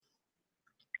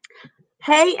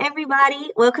Hey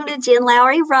everybody, welcome to Jen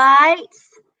Lowry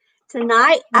Writes.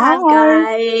 Tonight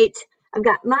Hi. I've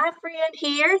got my friend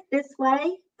here, this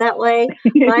way, that way,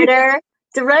 writer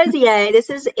DeRosier.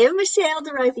 This is M. Michelle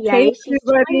Hey, DeRosier. She's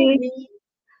joining everybody. me.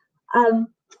 And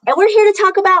we're here to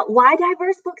talk about why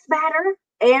diverse books matter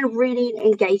and reading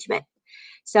engagement.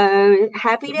 So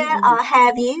happy to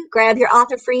have you. Grab your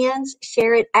author friends,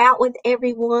 share it out with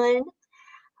everyone.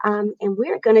 And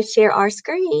we're going to share our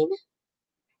screen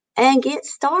and get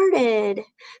started.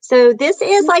 So this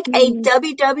is like a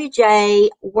WWJ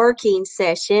working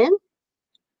session.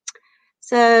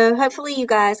 So hopefully you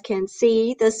guys can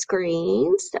see the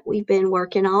screens that we've been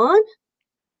working on.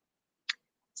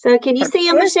 So can you see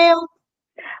them, Michelle?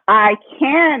 I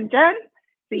can, Jen.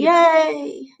 See them.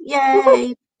 Yay,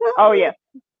 yay. Oh, yeah.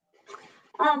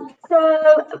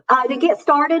 To get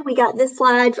started, we got this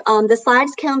slide. The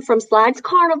slides come from Slides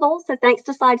Carnival. So thanks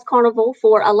to Slides Carnival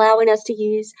for allowing us to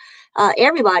use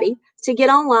everybody to get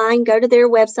online, go to their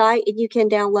website, and you can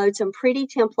download some pretty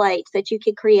templates that you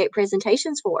can create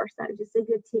presentations for. So just a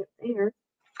good tip there.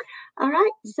 All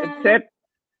right. So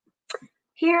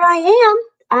here I am.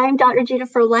 I'm Dr.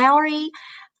 Jennifer Lowry.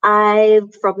 I'm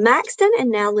from Maxton and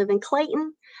now live in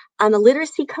Clayton. I'm a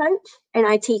literacy coach and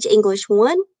I teach English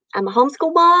 1. I'm a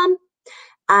homeschool mom.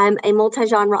 I'm a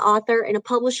multi-genre author and a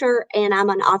publisher, and I'm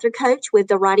an author coach with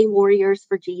the Writing Warriors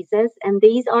for Jesus. And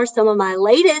these are some of my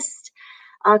latest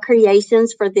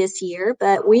creations for this year.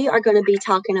 But we are going to be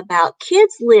talking about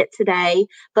Kids Lit today.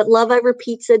 But Love Over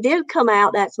Pizza did come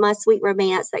out. That's my sweet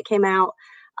romance that came out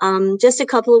just a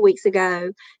couple of weeks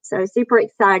ago. So super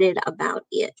excited about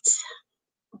it.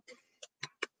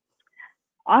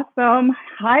 Awesome.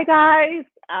 Hi, guys.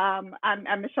 I'm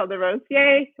Michelle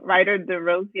DeRosier, writer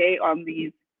DeRosier on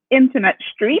these internet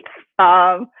streets.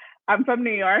 I'm from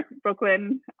New York,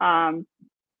 Brooklyn,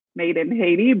 made in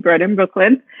Haiti, bred in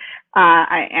Brooklyn.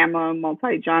 I am a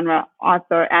multi-genre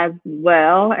author as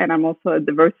well, and I'm also a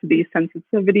diversity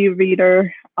sensitivity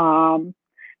reader to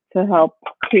help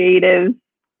creatives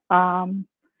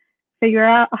figure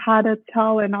out how to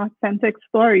tell an authentic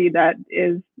story that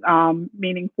is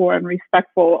meaningful and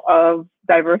respectful of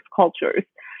diverse cultures.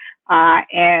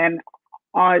 And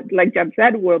like Jen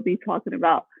said, we'll be talking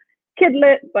about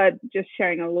Kidlit, but just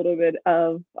sharing a little bit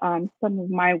of some of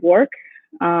my work.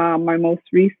 My most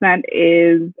recent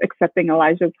is Accepting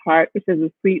Elijah's Heart, which is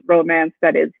a sweet romance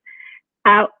that is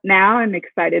out now. I'm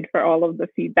excited for all of the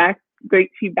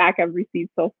great feedback I've received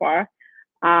so far.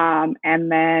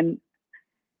 And then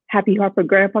Happy Harper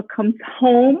Grandpa Comes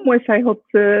Home, which I hope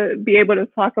to be able to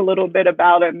talk a little bit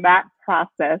about in that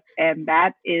process. And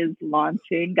that is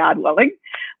launching, God willing,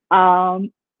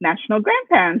 National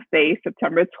Grandparents Day,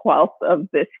 September 12th of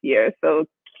this year. So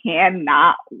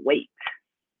cannot wait.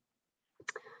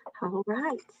 All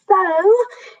right. So,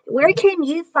 where can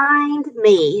you find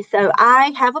me? So,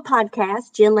 I have a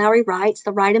podcast, Jen Lowry Writes,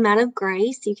 The Right Amount of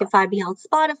Grace. You can find me on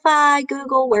Spotify,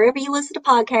 Google, wherever you listen to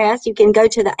podcasts. You can go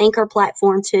to the Anchor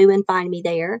platform too and find me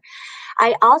there.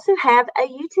 I also have a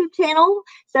YouTube channel.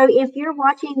 So, if you're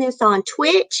watching this on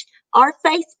Twitch or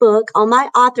Facebook on my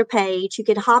author page, you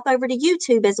can hop over to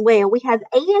YouTube as well. We have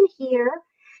Ann here.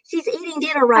 She's eating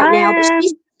dinner right now, but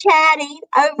she's chatting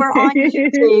over on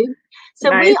YouTube. So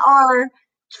Nice. We are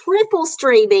triple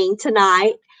streaming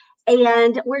tonight,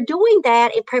 and we're doing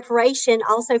that in preparation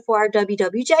also for our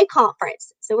WWJ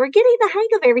conference. So we're getting the hang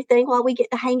of everything while we get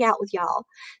to hang out with y'all.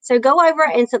 So go over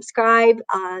and subscribe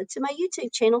to my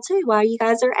YouTube channel too while you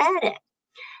guys are at it.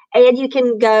 And you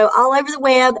can go all over the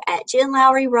web at Jen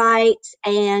Lowry Writes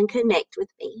and connect with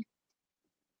me.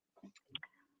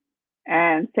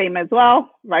 And same as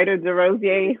well, writer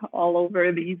DeRosier all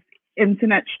over these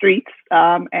internet streets,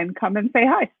 and come and say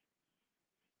hi.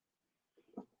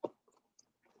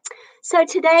 So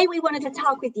today we wanted to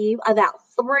talk with you about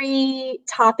 3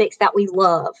 topics that we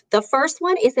love. The first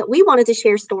one is that we wanted to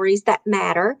share stories that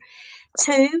matter.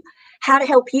 2, how to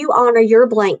help you honor your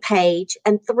blank page.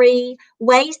 And 3,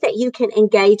 ways that you can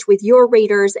engage with your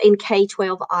readers in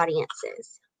K-12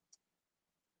 audiences.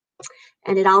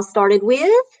 And it all started with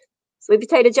Sweet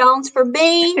Potato Jones for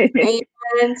me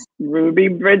and Ruby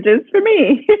Bridges for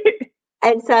me.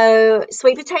 And so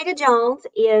Sweet Potato Jones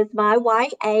is my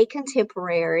YA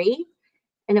contemporary.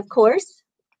 And of course,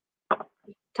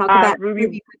 talk about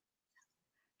Ruby.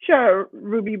 Sure.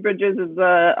 Ruby Bridges is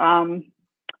a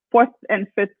 4th and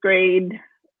 5th grade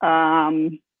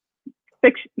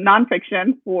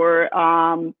nonfiction for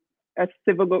a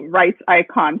civil rights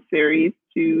icon series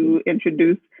to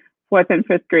introduce 4th and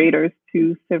 5th graders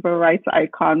to civil rights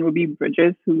icon Ruby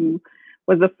Bridges, who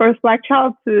was the first Black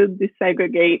child to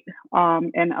desegregate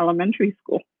in elementary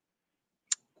school.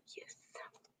 Yes.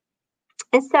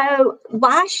 And so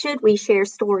why should we share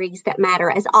stories that matter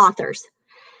as authors?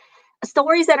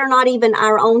 Stories that are not even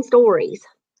our own stories,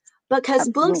 because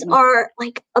books Absolutely. are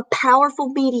like a powerful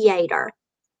mediator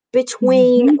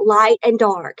between Mhm. light and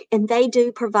dark, and they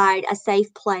do provide a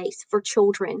safe place for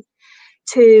children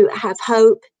to have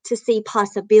hope, to see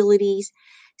possibilities.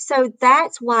 So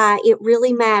that's why it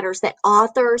really matters that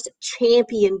authors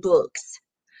champion books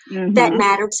that Mhm.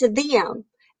 matter to them.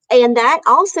 And that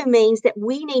also means that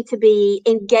we need to be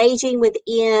engaging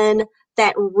within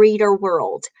that reader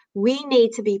world. We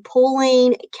need to be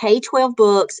pulling K-12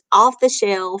 books off the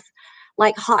shelf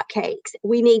like hotcakes.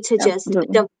 We need to just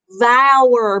Absolutely.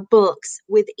 devour books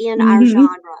within our Mhm.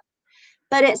 genre.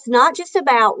 But it's not just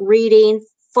about reading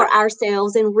for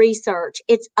ourselves and research.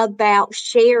 It's about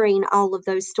sharing all of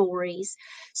those stories.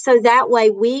 So that way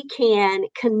we can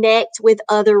connect with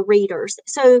other readers.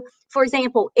 So, for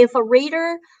example, if a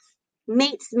reader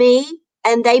meets me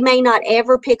and they may not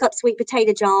ever pick up Sweet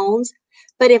Potato Jones,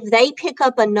 but if they pick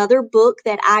up another book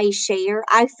that I share,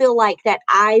 I feel like that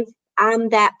I'm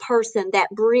that person, that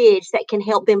bridge that can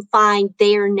help them find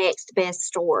their next best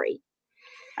story.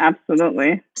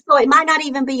 Absolutely. So it might not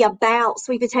even be about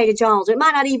Sweet Potato Jones. It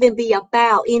might not even be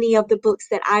about any of the books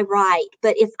that I write.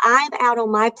 But if I'm out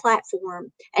on my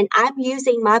platform and I'm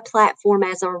using my platform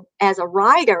as a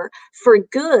writer for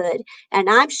good, and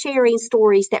I'm sharing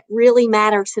stories that really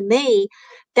matter to me,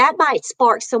 that might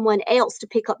spark someone else to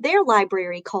pick up their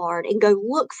library card and go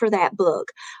look for that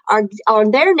book, or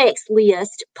on their next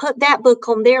list, put that book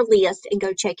on their list and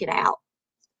go check it out.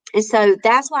 And so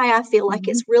that's why I feel like Mhm.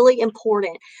 it's really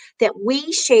important that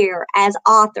we share as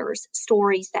authors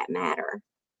stories that matter.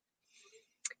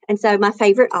 And so my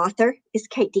favorite author is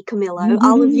Kate DiCamillo.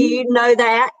 All of you know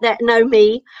that know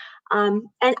me. And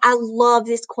I love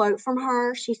this quote from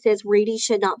her. She says, reading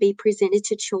should not be presented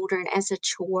to children as a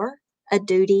chore, a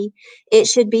duty. It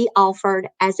should be offered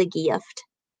as a gift.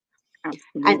 And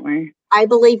Absolutely. I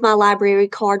believe my library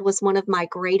card was one of my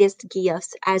greatest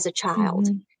gifts as a child.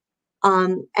 Mhm.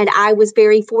 And I was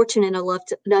very fortunate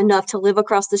enough to live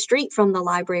across the street from the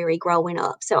library growing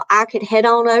up. So I could head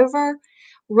on over,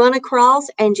 run across,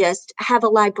 and just have a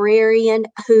librarian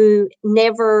who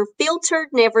never filtered,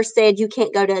 never said, you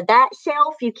can't go to that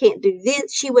shelf, you can't do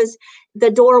this.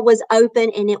 The door was open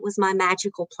and it was my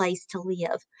magical place to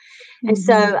live. And Mhm.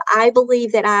 so I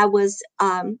believe that I was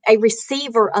a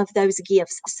receiver of those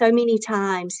gifts so many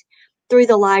times through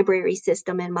the library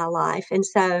system in my life. And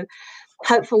so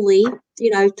hopefully,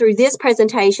 through this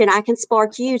presentation, I can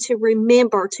spark you to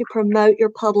remember to promote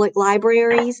your public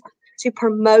libraries, to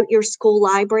promote your school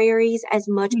libraries as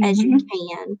much as you Mhm.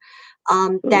 can.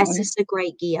 That's Absolutely. just a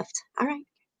great gift. All right.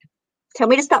 Tell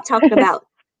me to stop talking about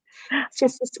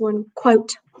just this one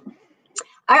quote.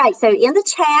 All right, so in the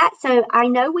chat, so I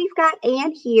know we've got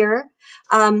Ann here.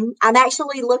 I'm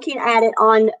actually looking at it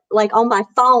on my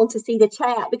phone to see the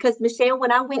chat because Michelle,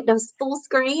 when I went to full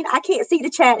screen, I can't see the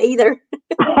chat either.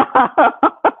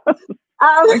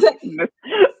 Um, My goodness.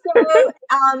 so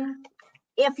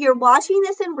if you're watching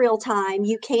this in real time,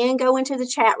 you can go into the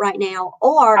chat right now,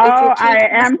 or if you're Oh, I catching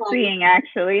this am later, seeing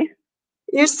actually.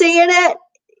 you're seeing it.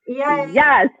 Yay!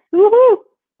 Yes. Woohoo.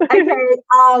 Okay,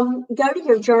 go to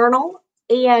your journal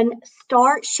and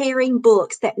start sharing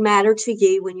books that matter to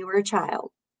you when you were a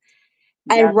child.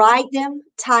 And Yes. write them,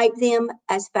 type them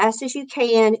as fast as you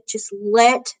can. Just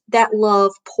let that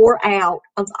love pour out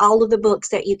of all of the books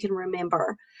that you can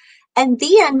remember. And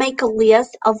then make a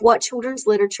list of what children's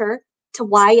literature to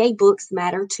YA books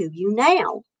matter to you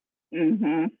now.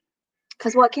 Mhm.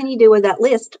 Because what can you do with that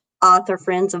list, author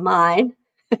friends of mine?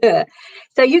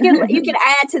 So you can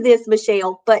add to this,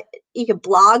 Michelle, but you can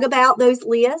blog about those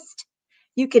lists.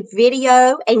 You could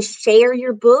video and share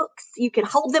your books. You can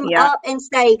hold them Yeah. up and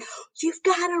say, you've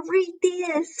got to read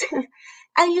this.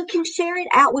 And you can share it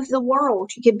out with the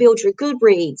world. You can build your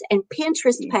Goodreads and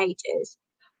Pinterest pages.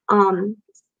 Um,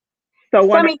 So so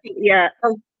one, many things. yeah.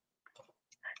 Oh,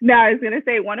 No, I was gonna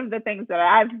say one of the things that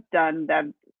I've done that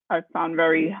I found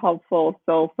very helpful.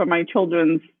 So for my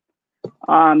children's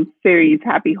series,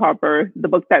 Happy Harper, the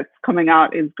book that's coming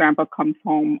out is Grandpa Comes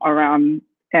Home around,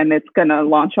 and it's gonna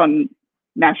launch on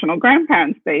National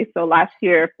Grandparents Day. So last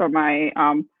year for my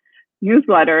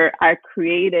newsletter, I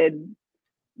created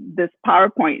this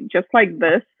PowerPoint just like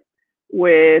this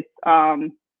with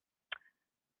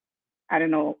I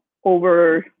don't know,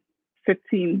 over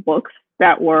 15 books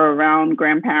that were around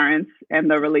grandparents and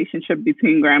the relationship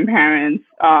between grandparents.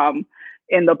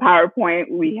 In the PowerPoint,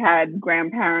 we had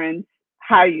grandparents.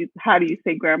 How do you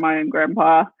say grandma and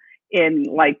grandpa in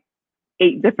like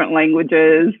 8 different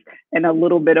languages, and a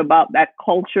little bit about that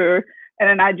culture. And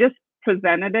then I just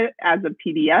presented it as a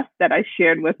PDF that I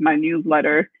shared with my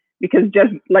newsletter, because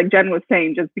just like Jen was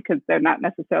saying, just because they're not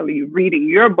necessarily reading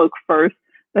your book first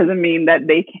doesn't mean that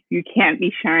you can't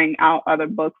be sharing out other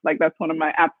books. Like, that's one of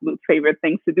my absolute favorite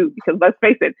things to do, because let's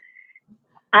face it,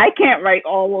 I can't write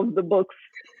all of the books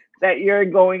that you're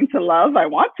going to love. I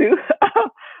want to.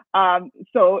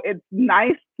 So it's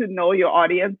nice to know your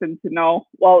audience and to know,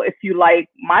 well, if you like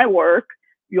my work,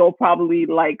 you'll probably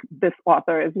like this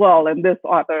author as well and this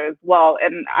author as well.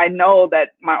 And I know that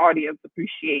my audience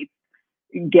appreciates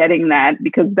getting that,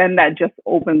 because then that just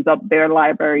opens up their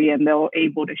library and they're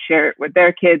able to share it with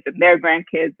their kids and their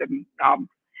grandkids. And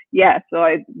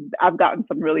so I've gotten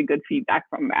some really good feedback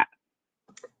from that.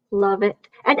 Love it.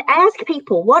 And ask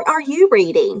people, what are you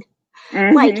reading?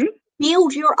 Like,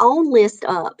 build your own list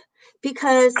up,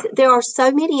 because there are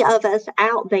so many of us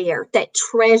out there that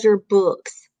treasure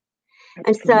books.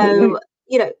 And so,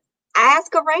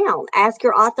 ask around, ask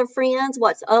your author friends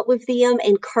what's up with them,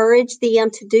 encourage them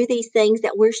to do these things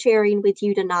that we're sharing with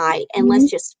you tonight. And let's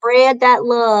just spread that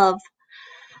love.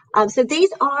 So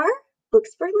these are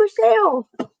books for Michelle.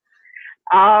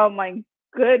 Oh my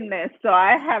goodness. So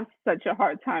I have such a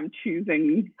hard time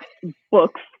choosing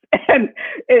books. And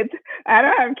I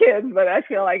don't have kids, but I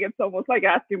feel like it's almost like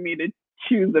asking me to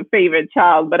choose a favorite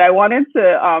child. But I wanted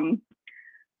to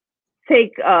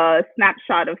take a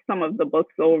snapshot of some of the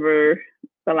books over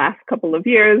the last couple of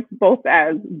years, both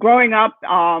as growing up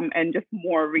and just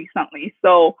more recently.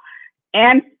 So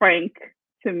Anne Frank,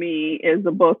 to me, is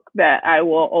a book that I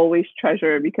will always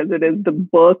treasure, because it is the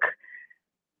book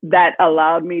that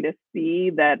allowed me to see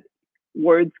that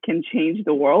words can change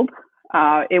the world.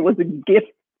 It was a gift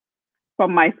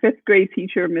from my 5th grade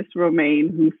teacher, Miss Romaine,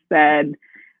 who said,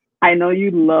 "I know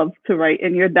you love to write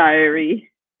in your diary,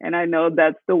 and I know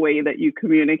that's the way that you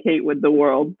communicate with the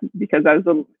world, because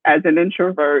as an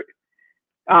introvert,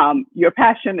 your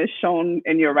passion is shown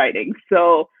in your writing."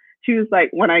 So she was like,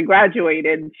 when I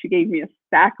graduated, she gave me a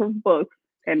stack of books,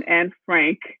 and Anne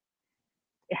Frank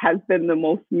has been the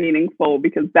most meaningful,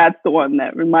 because that's the one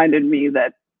that reminded me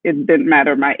that it didn't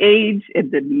matter my age,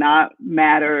 it did not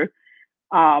matter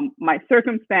my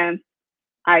circumstance.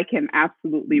 I can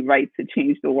absolutely write to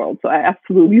change the world. So I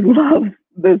absolutely love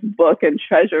this book and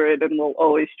treasure it, and will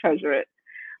always treasure it.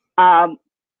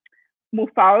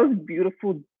 Mufara's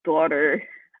Beautiful Daughter.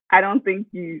 I don't think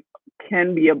you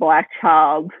can be a Black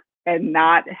child and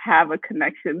not have a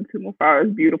connection to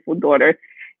Mufara's Beautiful Daughter.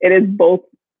 It is both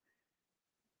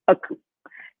a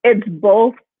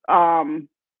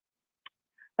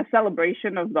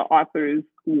celebration of the author's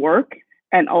work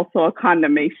and also a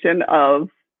condemnation of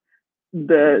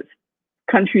the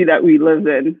country that we live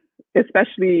in,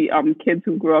 especially kids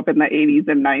who grew up in the 80s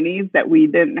and 90s, that we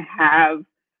didn't have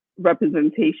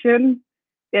representation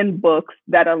in books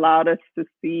that allowed us to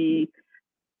see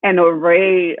an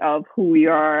array of who we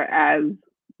are as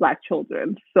Black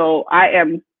children. So I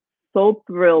am so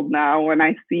thrilled now when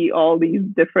I see all these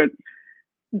different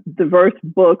diverse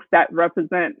books that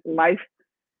represent life,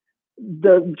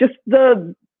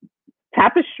 the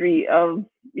tapestry of,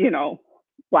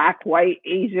 Black, white,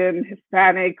 Asian,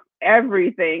 Hispanic,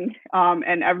 everything.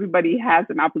 And everybody has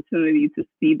an opportunity to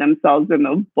see themselves in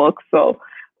those books. So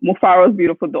Mufara's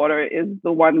Beautiful Daughter is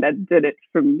the one that did it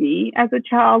for me as a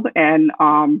child. And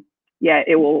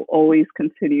it will always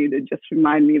continue to just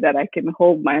remind me that I can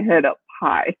hold my head up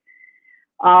high.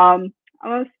 I'm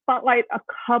going to spotlight a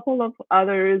couple of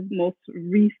others, most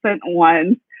recent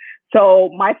ones. So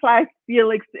My Fly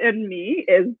Felix in Me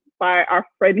is by our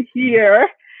friend here,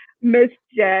 Miss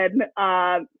Jen.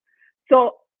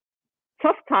 So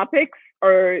tough topics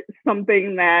are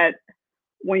something that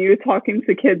when you're talking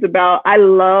to kids about, I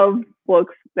love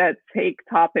books that take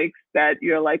topics that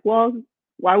you're like, well,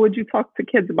 why would you talk to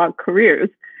kids about careers?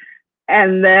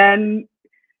 And then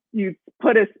you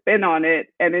put a spin on it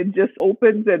and it just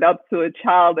opens it up to a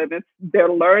child, and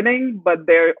they're learning, but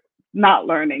they're not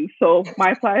learning. So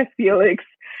My Fly Felix,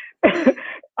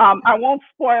 I won't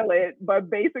spoil it, but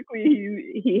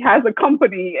basically he has a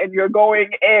company and you're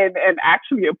going in and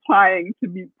actually applying to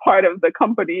be part of the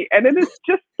company. And it is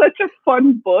just such a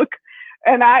fun book.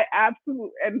 And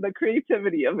and the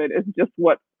creativity of it is just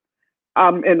what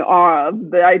I'm in awe of.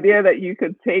 The idea that you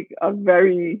could take a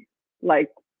very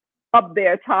up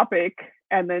there topic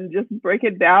and then just break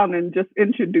it down and just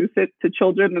introduce it to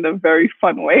children in a very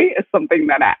fun way is something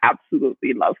that I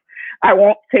absolutely love. I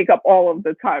won't take up all of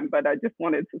the time, but I just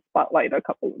wanted to spotlight a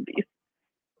couple of these.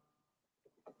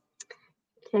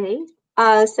 Okay.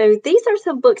 So these are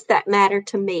some books that matter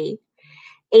to me.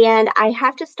 And I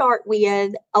have to start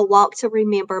with A Walk to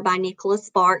Remember by Nicholas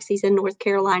Sparks. He's a North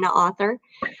Carolina author.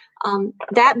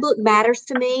 That book matters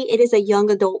to me. It is a young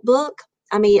adult book.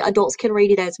 I mean, adults can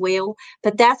read it as well,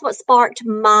 but that's what sparked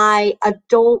my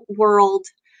adult world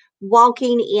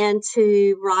walking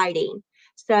into writing.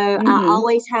 So I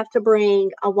always have to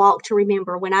bring A Walk to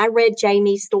Remember. When I read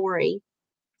Jamie's story,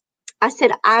 I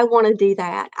said, I want to do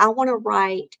that. I want to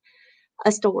write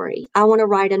a story. I want to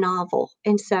write a novel.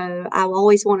 And so I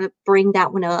always want to bring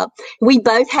that one up. We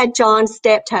both had John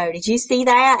Steptoe. Did you see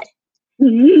that?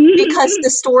 Because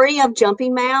the story of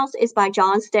Jumping Mouse is by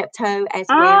John Steptoe as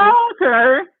well. Oh,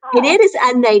 okay. And it is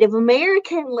a Native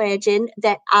American legend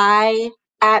that I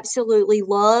absolutely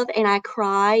love, and I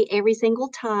cry every single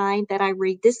time that I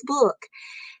read this book.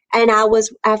 And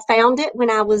I found it when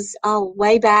I was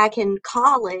way back in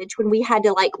college when we had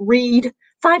to like read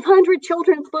 500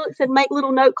 children's books and make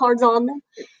little note cards on them.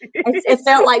 It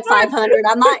felt like 500.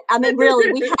 I mean,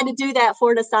 really, we had to do that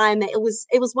for an assignment. It was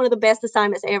one of the best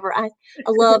assignments ever. I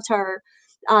loved her,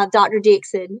 Dr.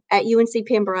 Dixon at UNC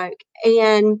Pembroke.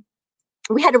 And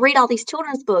we had to read all these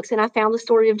children's books, and I found the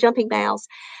story of Jumping Mouse,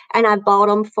 and I bought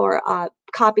them for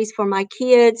copies for my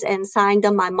kids and signed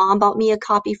them. My mom bought me a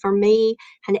copy for me,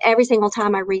 and every single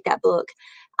time I read that book,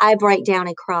 I break down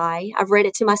and cry. I've read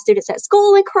it to my students at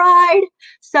school and cried.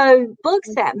 So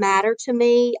books that matter to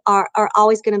me are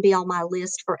always going to be on my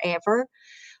list forever.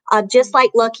 Just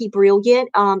like Lucky Brilliant,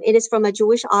 it is from a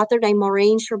Jewish author named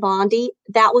Maureen Sherbandi.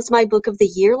 That was my book of the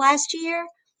year last year.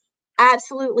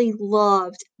 Absolutely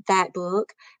loved that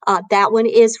book. That one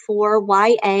is for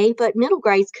YA, but middle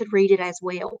grades could read it as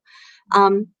well.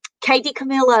 Katie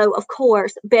Camillo, of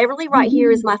course. Beverly Right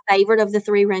Here is my favorite of the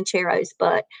three rancheros,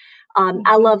 but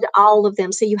I loved all of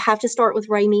them. So you have to start with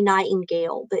Raymie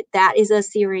Nightingale, but that is a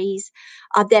series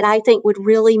that I think would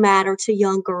really matter to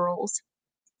young girls.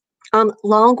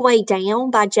 Long Way Down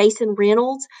by Jason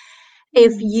Reynolds.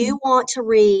 If you want to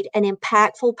read an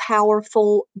impactful,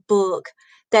 powerful book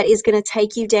that is going to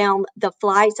take you down the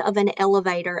flights of an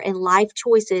elevator and life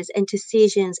choices and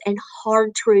decisions and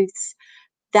hard truths,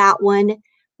 that one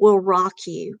will rock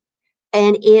you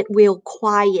and it will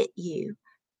quiet you.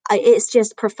 It's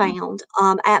just profound.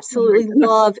 Absolutely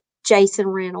love Jason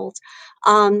Reynolds.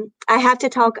 I have to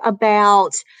talk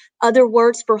about Other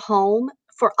Words for Home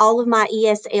for all of my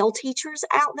ESL teachers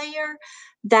out there.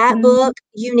 That book,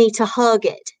 you need to hug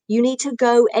it. You need to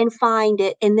go and find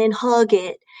it and then hug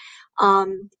it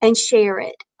and share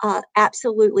it.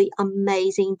 Absolutely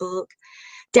amazing book.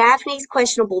 Daphne's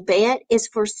Questionable Bet is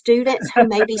for students who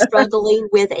may be struggling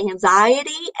with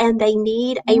anxiety and they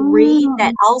need a read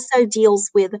that also deals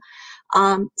with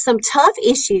some tough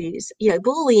issues,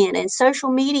 bullying and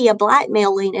social media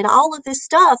blackmailing and all of this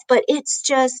stuff. But it's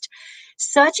just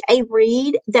such a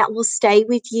read that will stay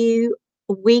with you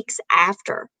weeks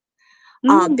after.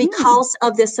 Because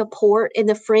of the support and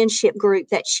the friendship group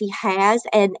that she has,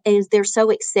 and they're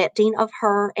so accepting of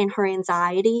her and her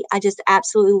anxiety. I just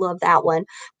absolutely love that one.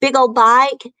 Big Old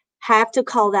Bike, have to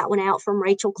call that one out from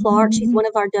Rachel Clark. She's one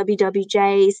of our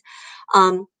WWJs.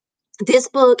 This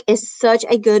book is such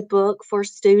a good book for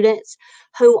students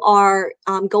who are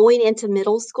going into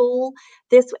middle school.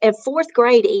 This at fourth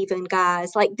grade, even,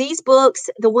 guys. Like these books,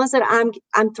 the ones that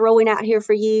I'm throwing out here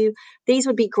for you, these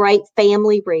would be great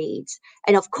family reads.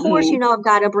 And of course, I've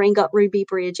got to bring up Ruby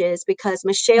Bridges because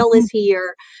Michelle is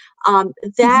here.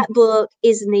 That book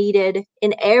is needed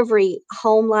in every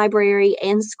home library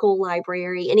and school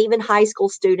library, and even high school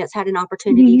students had an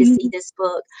opportunity to see this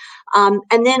book.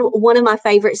 And then one of my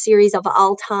favorite series of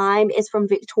all time is from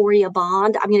Victoria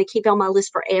Bond. I'm going to keep it on my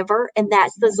list forever, and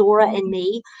that's The Zora and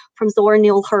Me from Zora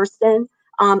Neale Hurston.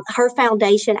 Her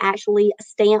foundation actually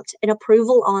stamped an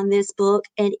approval on this book,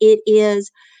 and it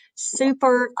is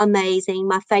super amazing.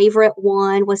 My favorite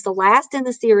one was the last in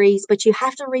the series, but you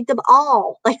have to read them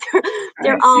all. Like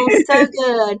they're all so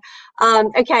good.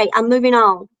 Okay, I'm moving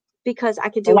on because I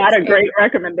could do a lot of great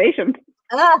recommendations.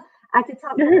 I could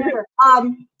talk forever.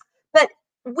 But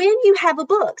when you have a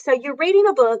book, so you're reading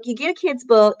a book, you get a kid's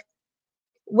book,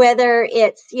 whether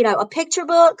it's, a picture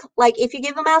book, like if you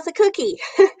give a mouse a cookie,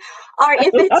 or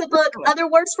if it's a book, Other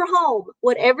Words for Home,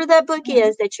 whatever that book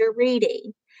is that you're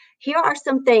reading, here are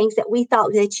some things that we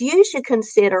thought that you should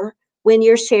consider when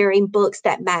you're sharing books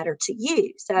that matter to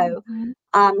you. So,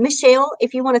 Michelle,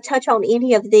 if you want to touch on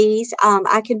any of these,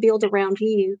 I can build around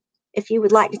you if you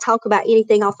would like to talk about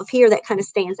anything off of here that kind of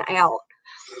stands out.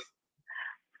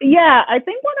 Yeah, I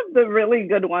think one of the really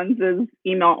good ones is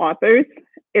email authors,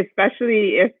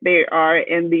 especially if they are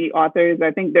indie authors. I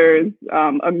think there's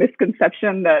a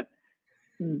misconception that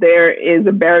there is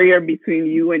a barrier between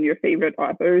you and your favorite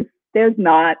authors. There's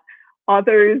not.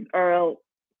 Authors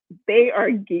we are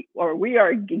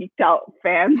geeked out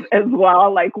fans as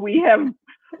well. Like we have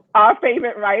our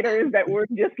favorite writers that we're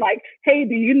just like, hey,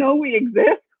 do you know we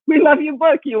exist? We love your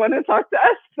book. You want to talk to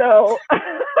us? So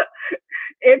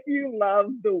if you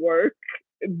love the work,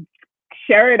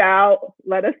 share it out.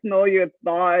 Let us know your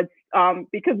thoughts,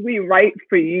 because we write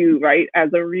for you, right, as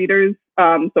a readers.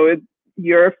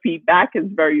 Your feedback is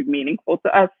very meaningful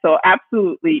to us. So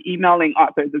absolutely emailing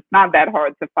authors. It's not that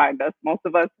hard to find us. Most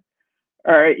of us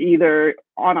are either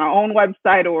on our own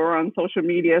website or on social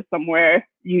media somewhere.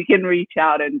 You can reach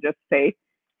out and just say,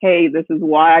 hey, this is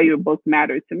why your book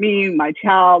mattered to me, my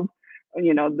child.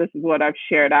 This is what I've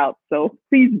shared out. So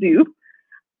please do.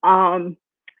 And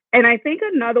I think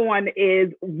another one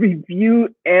is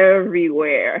review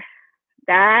everywhere.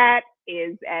 That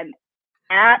is an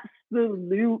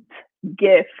absolute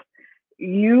gift.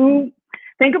 You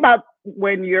think about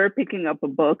when you're picking up a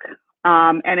book,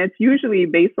 and it's usually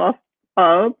based off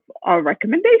of a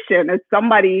recommendation. It's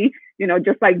somebody,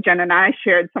 just like Jen and I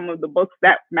shared some of the books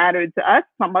that mattered to us.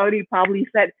 Somebody probably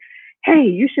said, hey,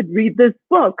 you should read this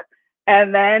book.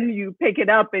 And then you pick it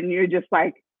up and you're just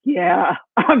like, yeah,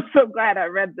 I'm so glad I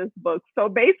read this book. So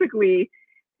basically,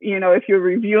 if you're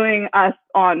reviewing us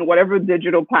on whatever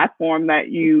digital platform that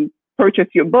you purchase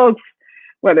your books,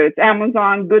 whether it's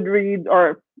Amazon, Goodreads,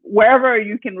 or wherever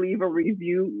you can leave a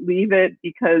review, leave it,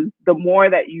 because the more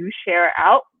that you share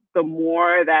out, the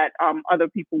more that other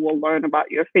people will learn about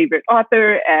your favorite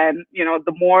author, and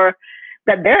the more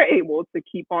that they're able to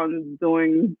keep on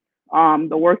doing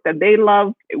the work that they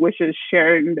love, which is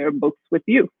sharing their books with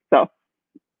you. So.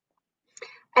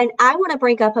 And I want to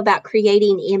bring up about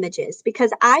creating images,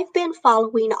 because I've been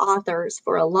following authors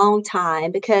for a long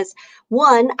time because,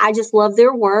 one, I just love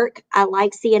their work. I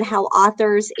like seeing how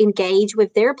authors engage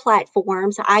with their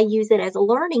platforms. I use it as a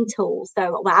learning tool.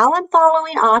 So while I'm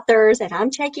following authors and I'm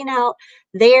checking out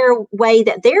their way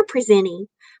that they're presenting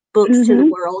books to the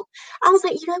world, I was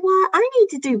like, you know what? I need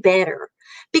to do better,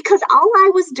 because all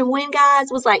I was doing, guys,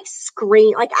 was like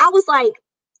I was like,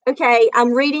 okay,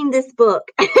 I'm reading this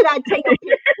book, and I take a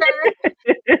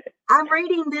picture. I'm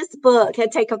reading this book. I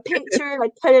take a picture, I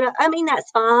put it up. I mean, that's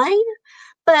fine.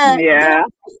 But Yeah.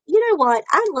 you know what?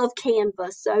 I love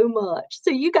Canva so much.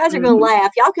 So you guys are going to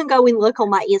laugh. Y'all can go and look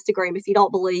on my Instagram if you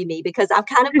don't believe me, because I've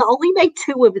kind of only made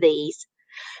 2 of these.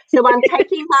 So I'm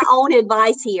taking my own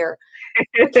advice here,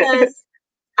 because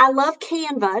I love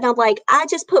Canva, and I'm like, I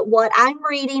just put what I'm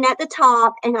reading at the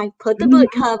top, and I put the book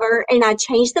cover, and I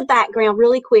change the background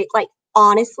really quick. Like,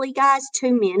 honestly, guys,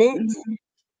 2 minutes.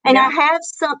 And I have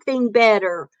something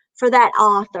better for that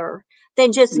author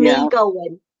than just me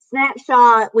going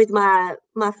snapshot with my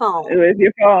phone. With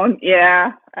your phone,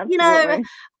 yeah, absolutely.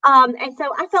 And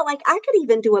so I felt like I could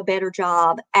even do a better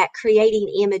job at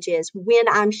creating images when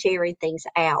I'm sharing things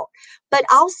out. But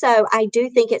also, I do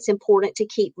think it's important to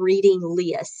keep reading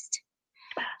lists.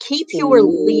 Keep your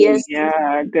list.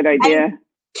 Yeah, good idea.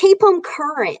 Keep them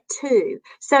current too.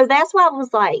 So that's why I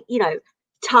was like,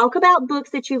 talk about books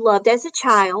that you loved as a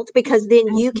child, because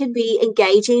then you can be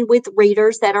engaging with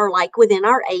readers that are like within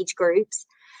our age groups,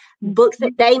 books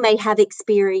that they may have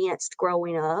experienced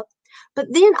growing up. But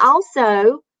then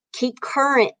also keep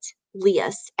current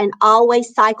lists and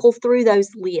always cycle through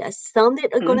those lists. Some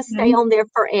that are going to stay on there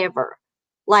forever,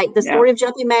 like The Story of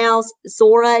Jumpy Mouse,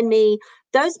 Zora and Me.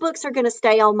 Those books are going to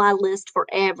stay on my list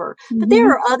forever. But there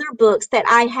are other books that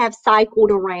I have cycled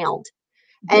around.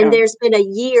 And there's been a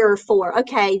year for,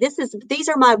 okay, these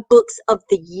are my books of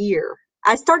the year.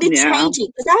 I started changing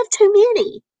because I have too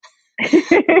many.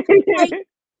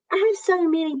 I have so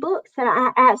many books that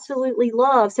I absolutely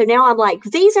love. So now I'm like,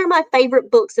 these are my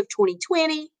favorite books of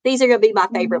 2020. These are going to be my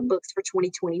favorite books for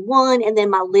 2021. And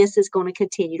then my list is going to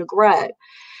continue to grow.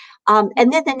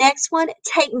 And then the next one,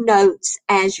 take notes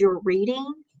as you're reading.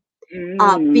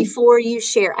 Before you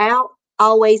share out,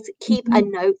 always keep a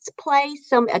notes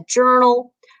place, a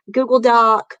journal, Google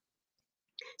Doc.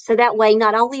 So that way,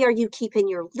 not only are you keeping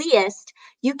your list,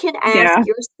 you can ask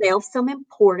yourself some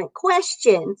important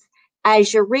questions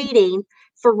as you're reading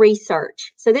for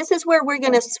research. So this is where we're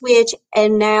going to switch.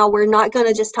 And now we're not going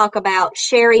to just talk about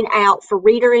sharing out for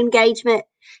reader engagement,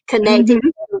 connecting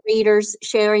with other readers,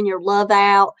 sharing your love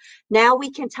out. Now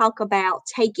we can talk about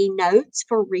taking notes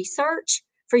for research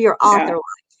for your author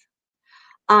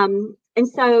life. And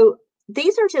so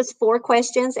these are just 4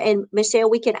 questions, and Michelle,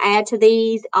 we can add to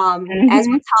these. As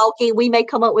we're talking, we may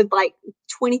come up with like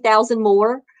 20,000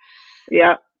 more.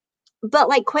 Yeah. But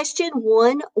like question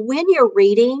 1, when you're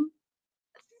reading,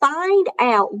 find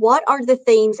out what are the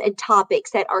themes and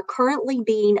topics that are currently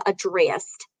being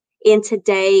addressed in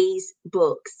today's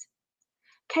books.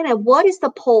 Kind of what is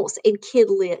the pulse in Kid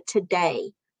Lit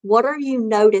today? What are you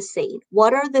noticing?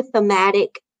 What are the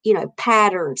thematic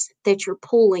patterns that you're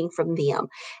pulling from them.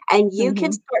 And you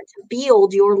can Mm-hmm. start to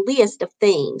build your list of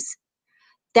themes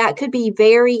that could be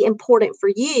very important for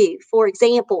you. For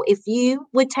example, if you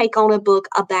would take on a book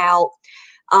about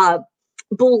uh,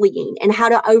 bullying and how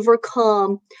to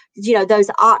overcome, those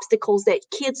obstacles that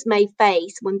kids may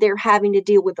face when they're having to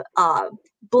deal with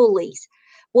bullies.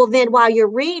 Well, then while you're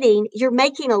reading, you're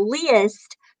making a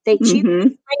list that you Mm-hmm.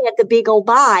 read The Big Old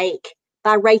Bike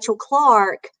by Rachel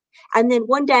Clark. And then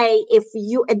one day,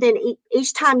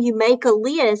 each time you make a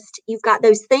list, you've got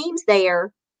those themes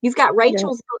there. You've got Yes.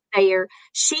 Rachel's book there.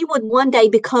 She would one day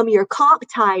become your comp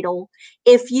title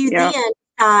if you Yeah. then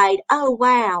decide, oh,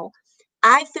 wow,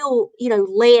 I feel,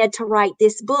 led to write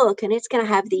this book and it's going to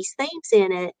have these themes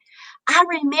in it. I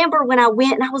remember when I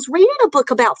went and I was reading a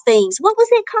book about themes. What was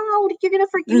it called? You're going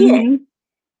to forget. Mm-hmm.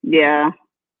 Yeah.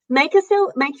 Make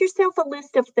yourself a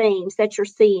list of themes that you're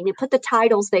seeing and put the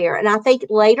titles there. And I think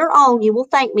later on you will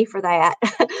thank me for that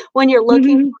when you're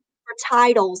looking Mm-hmm. for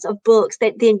titles of books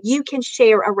that then you can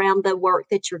share around the work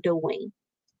that you're doing.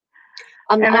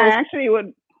 And I I was actually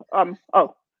would,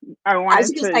 oh, I I was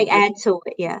wanted going to to say just, add to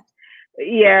it. Yeah.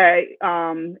 yeah,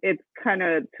 it's kind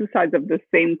of two sides of the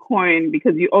same coin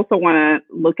because you also want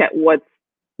to look at what's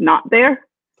not there,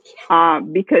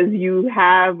 because you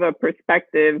have a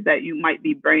perspective that you might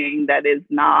be bringing that is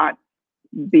not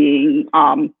being,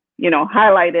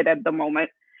 highlighted at the moment.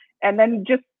 And then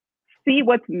just see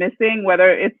what's missing, whether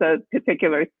it's a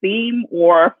particular theme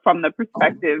or from the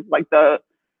perspective, like the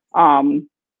um,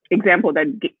 example that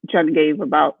Jen gave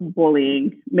about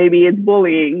bullying. Maybe it's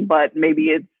bullying, but maybe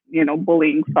it's,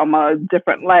 bullying from a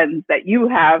different lens that you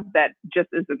have that just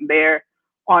isn't there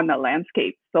on the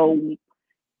landscape. So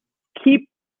keep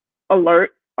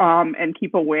alert, and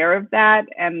keep aware of that.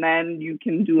 And then you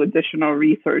can do additional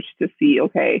research to see,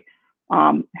 okay,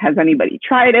 has anybody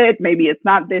tried it? Maybe it's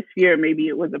not this year, maybe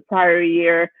it was a prior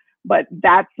year, but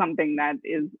that's something that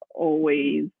is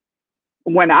always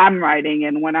when I'm writing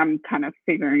and when I'm kind of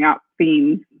figuring out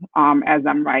themes, as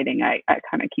I'm writing, I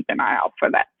kind of keep an eye out for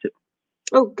that too.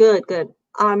 Oh, good, good.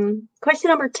 Question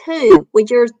number 2, when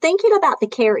you're thinking about the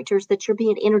characters that you're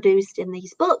being introduced in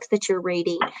these books that you're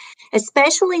reading,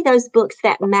 especially those books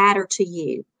that matter to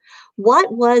you,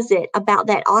 what was it about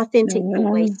that authentic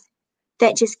voice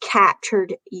that just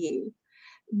captured you?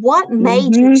 What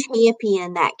made you Mm-hmm.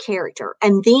 champion that character?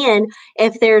 And then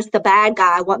if there's the bad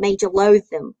guy, what made you loathe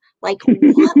them? Like,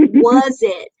 what was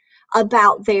it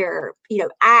about their,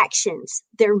 actions,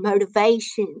 their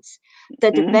motivations,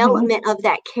 the Mm-hmm. development of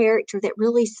that character that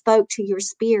really spoke to your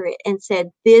spirit and said,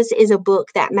 this is a book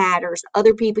that matters?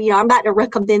 Other people, I'm about to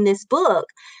recommend this book.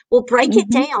 Well, break it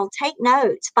Mm-hmm. down, take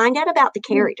notes, find out about the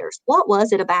characters. What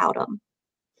was it about them?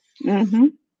 Mm-hmm.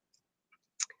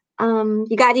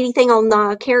 You got anything on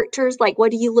the characters? Like,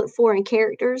 what do you look for in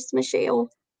characters, Michelle?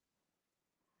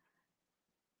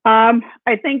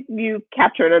 I think you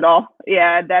captured it all.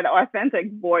 Yeah, that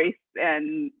authentic voice,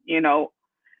 and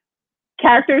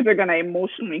characters are going to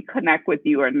emotionally connect with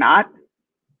you or not.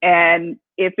 And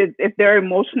if they're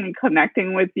emotionally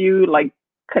connecting with you, like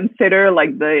consider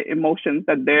like the emotions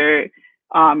that they're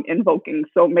invoking.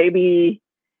 So maybe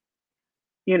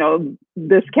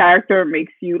this character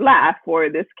makes you laugh or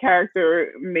this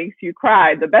character makes you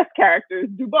cry. The best characters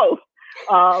do both.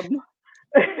 Um,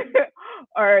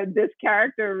 or this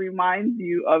character reminds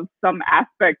you of some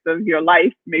aspect of your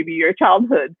life, maybe your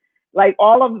childhood. Like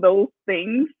all of those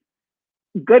things,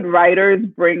 good writers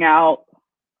bring out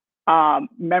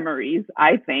memories,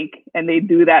 I think, and they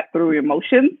do that through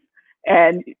emotions.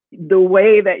 And the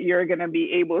way that you're going to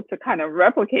be able to kind of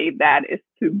replicate that is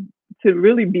to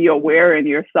really be aware in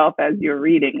yourself as you're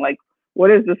reading, like,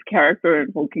 what is this character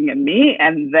invoking in me?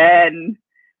 And then,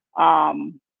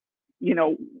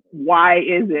 why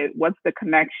is it? What's the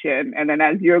connection? And then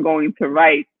as you're going to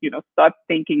write, start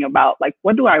thinking about, like,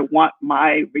 what do I want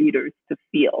my readers to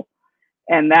feel?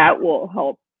 And that will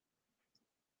help.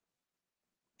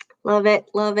 Love it.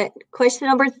 Love it. Question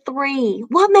number 3.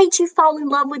 What made you fall in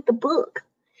love with the book?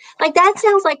 Like, that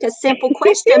sounds like a simple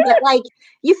question, but like,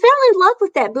 you fell in love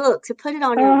with that book to put it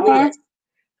on your Uh-huh. list.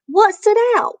 What stood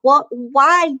out?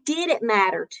 Why did it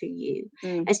matter to you?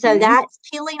 And so Mm-hmm. that's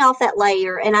peeling off that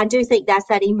layer. And I do think that's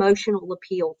that emotional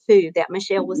appeal too that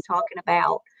Michelle was talking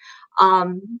about.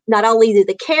 Not only do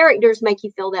the characters make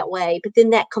you feel that way, but then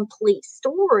that complete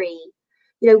story,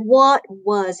 what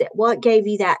was it? What gave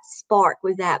you that spark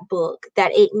with that book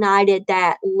that ignited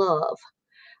that love?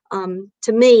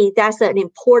 To me, that's an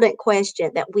important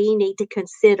question that we need to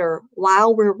consider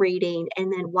while we're reading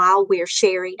and then while we're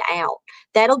sharing out.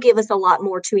 That'll give us a lot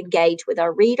more to engage with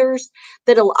our readers,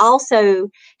 but it'll also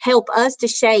help us to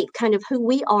shape kind of who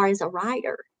we are as a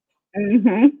writer.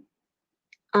 Mm-hmm.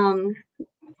 Um,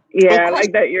 and Yeah,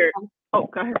 like question, that you're, oh,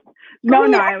 go ahead. go No,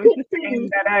 ahead. I I was keep just saying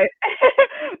saying, that I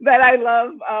that I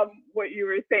love what you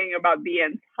were saying about the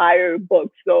entire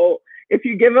book. So if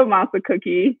you give a mouse a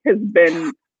cookie has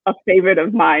been a favorite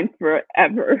of mine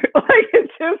forever. Like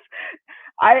it's just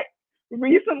I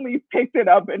recently picked it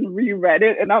up and reread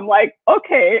it and I'm like,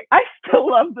 okay, I still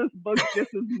love this book just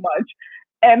as much.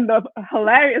 And the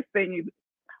hilarious thing is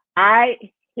I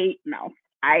hate mouse.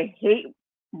 I hate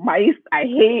mice. I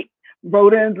hate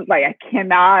rodents. Like I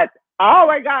cannot. Oh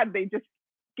my god, they just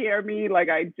scare me. Like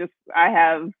I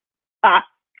have. Ah,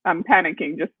 I'm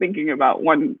panicking just thinking about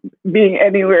one being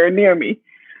anywhere near me.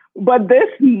 But this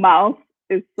mouse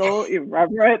is so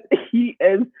irreverent. He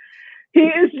is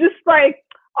just like,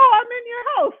 oh, I'm in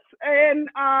your house, and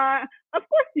of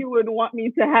course you would want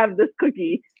me to have this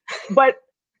cookie, but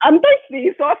I'm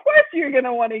thirsty, so of course you're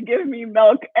gonna want to give me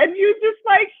milk. And you just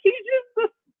like he's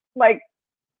just like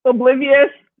oblivious.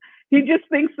 He just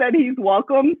thinks that he's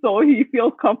welcome, so he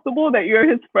feels comfortable that you're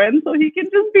his friend, so he can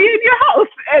just be in your house.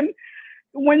 And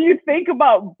when you think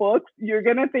about books, you're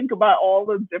gonna think about all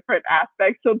the different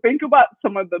aspects. So think about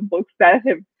some of the books that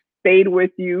have stayed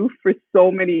with you for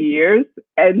so many years,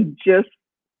 and just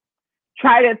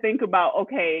try to think about,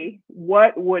 okay,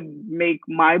 what would make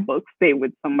my book stay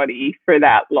with somebody for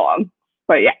that long?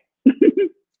 But yeah.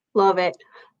 love it.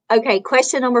 Okay,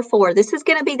 question number 4. This is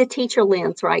going to be the teacher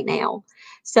lens right now.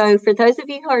 So for those of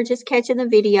you who are just catching the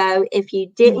video, if you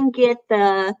didn't get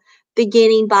the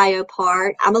beginning bio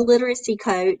part, I'm a literacy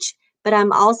coach, but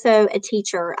I'm also a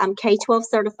teacher. I'm K-12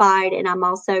 certified and I'm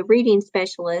also reading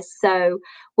specialist. So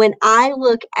when I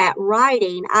look at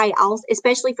writing, I also,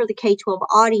 especially for the K-12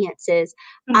 audiences,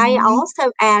 I Mm-hmm.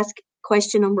 also ask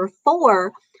question number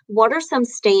 4, what are some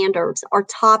standards or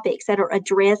topics that are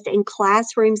addressed in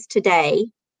classrooms today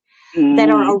that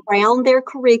Mm-hmm. are around their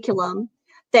curriculum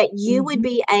that you would Mm-hmm.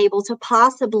 be able to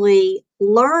possibly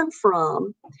learn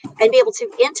from and be able to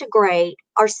integrate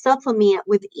or supplement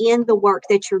within the work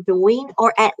that you're doing,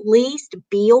 or at least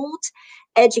build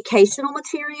educational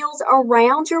materials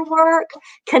around your work,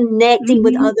 connecting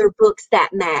with Mm-hmm. other books that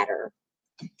matter.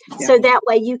 Yeah. So that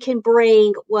way you can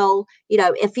bring, well,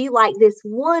 if you like this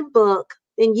one book,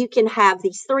 then you can have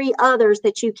these 3 others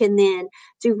that you can then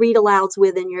do read alouds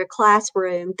with in your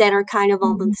classroom that are kind of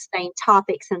on the Mm-hmm. same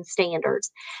topics and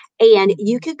standards. And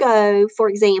you could go, for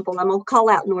example, I'm going to call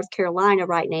out North Carolina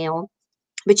right now,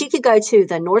 but you could go to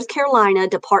the North Carolina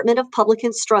Department of Public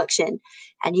Instruction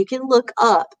and you can look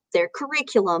up their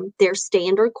curriculum, their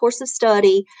standard course of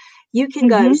study. You can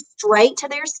go Mm-hmm. straight to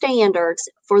their standards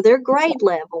for their grade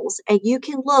levels, and you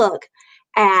can look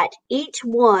at each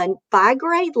one by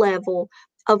grade level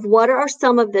of what are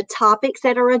some of the topics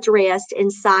that are addressed in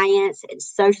science and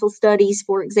social studies,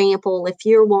 for example, if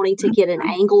you're wanting to get an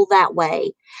angle that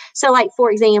way. So, like,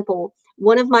 for example,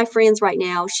 one of my friends right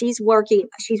now, she's working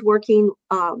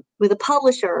with a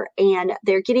publisher, and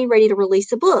they're getting ready to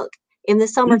release a book in the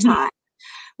Mm-hmm. summertime.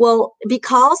 Well,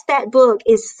 because that book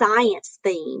is science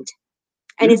themed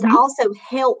and it's Mm-hmm. also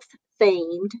health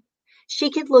themed, she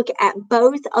could look at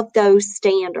both of those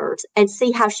standards and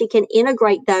see how she can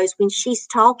integrate those when she's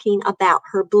talking about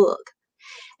her book.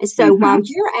 And so while Mm-hmm.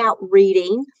 you're out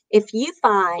reading, if you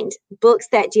find books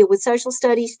that deal with social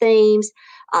studies themes,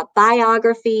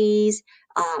 biographies,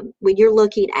 when you're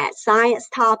looking at science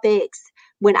topics,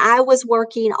 when I was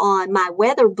working on my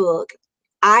weather book,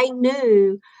 I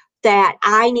knew that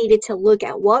I needed to look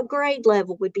at what grade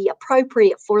level would be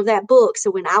appropriate for that book. So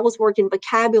when I was working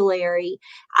vocabulary,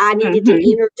 I needed to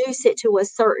Mm-hmm. introduce it to a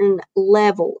certain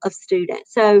level of student.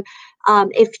 So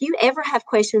if you ever have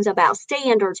questions about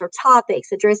standards or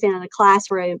topics addressing in a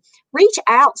classroom, reach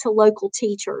out to local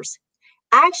teachers.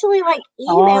 Actually, like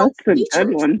Oh, email that's a good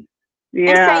teachers one.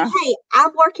 and say, Yeah. hey,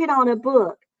 I'm working on a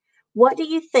book. What do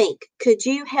you think? Could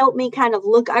you help me kind of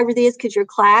look over this? Could your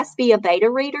class be a beta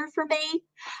reader for me?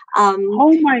 Um,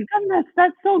 Oh my goodness,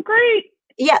 that's so great.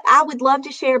 yeah, I would love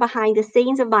to share behind the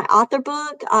scenes of my author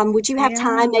book. Would you have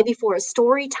time Yeah. maybe for a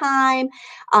story time?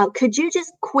 Could you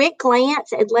just quick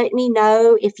glance and let me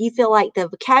know if you feel like the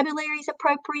vocabulary is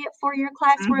appropriate for your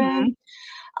classroom?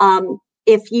 Mm-hmm.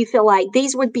 If you feel like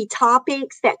these would be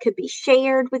topics that could be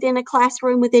shared within a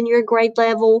classroom within your grade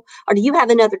level, or do you have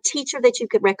another teacher that you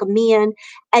could recommend?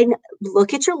 And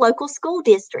look at your local school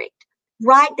district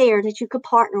right there that you could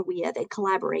partner with and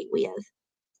collaborate with.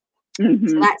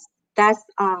 So Mm-hmm. that's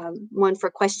one for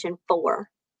question 4.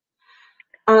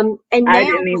 And I now,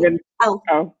 didn't even. oh,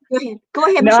 Oh go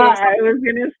ahead, no, Michelle. I was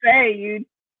gonna say you.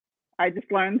 I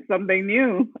just learned something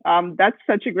new. That's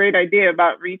such a great idea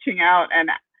about reaching out and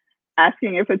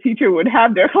asking if a teacher would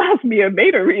have their class be a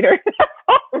beta reader.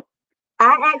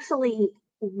 I actually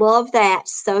love that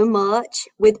so much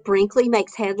with Brinkley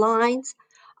Makes Headlines.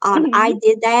 I Hmm.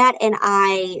 did that and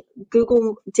I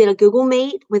did a Google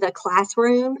Meet with a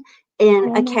classroom in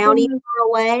Oh a my county goodness. far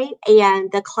away,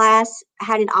 and the class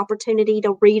had an opportunity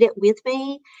to read it with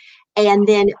me and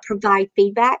then provide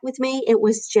feedback with me. It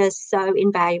was just so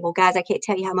invaluable. Guys, I can't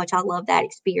tell you how much I love that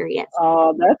experience.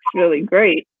 Oh, that's really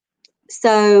great.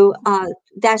 So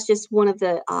that's just one of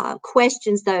the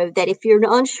questions, though, that if you're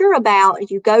unsure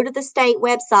about, you go to the state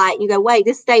website and you go, wait,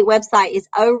 this state website is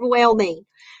overwhelming.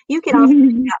 You can also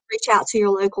reach out to your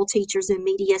local teachers and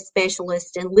media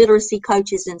specialists and literacy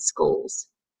coaches in schools.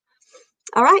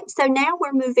 All right, so now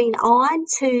we're moving on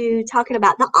to talking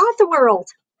about the author world.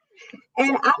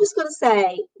 And I'm just going to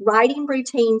say writing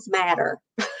routines matter.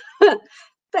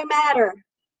 They matter.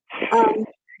 Um,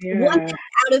 One Yeah. thing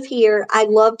out of here, I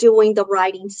love doing the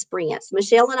writing sprints.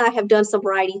 Michelle and I have done some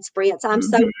writing sprints. I'm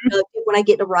so Mhm. productive when I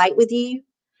get to write with you.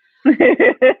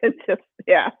 Just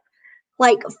yeah.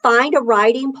 Like, find a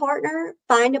writing partner,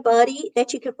 find a buddy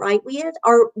that you could write with,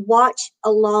 or watch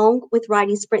along with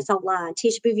writing sprints online.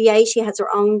 Tish Bouvier, she has her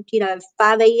own,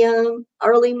 5 a.m.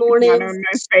 early One of mornings.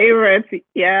 my favorites.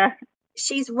 Yeah.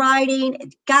 She's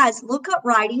writing. Guys, look up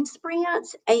writing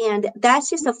sprints, and that's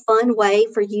just a fun way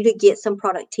for you to get some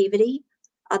productivity.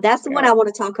 That's the one Yeah. I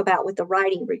want to talk about with the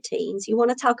writing routines. You want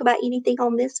to talk about anything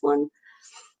on this one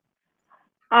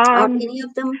or Um, any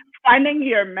of them? Finding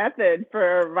your method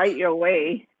for write your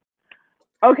way.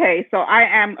 Okay, so I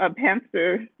am a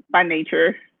pantser by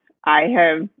nature. I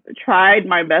have tried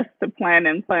my best to plan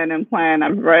and plan and plan.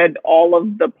 I've read all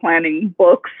of the planning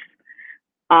books,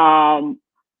 um,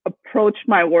 approached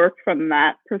my work from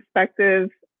that perspective,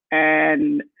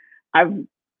 and I've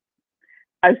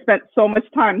I've spent so much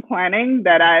time planning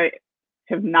that I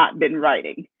have not been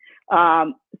writing.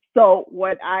 So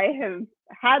what I have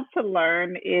had to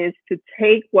learn is to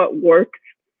take what works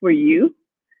for you,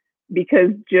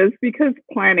 because just because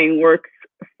planning works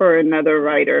for another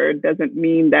writer doesn't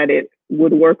mean that it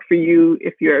would work for you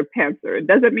if you're a pantser. It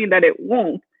doesn't mean that it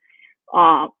won't.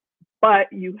 Uh,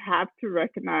 but you have to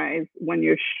recognize when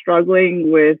you're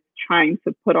struggling with trying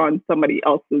to put on somebody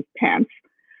else's pants.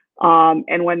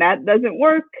 And when that doesn't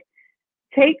work,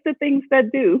 take the things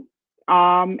that do.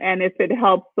 And if it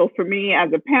helps, so for me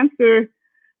as a pantser,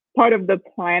 part of the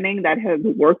planning that has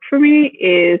worked for me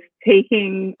is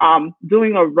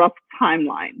doing a rough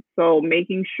timeline. So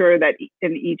making sure that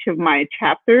in each of my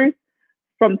chapters,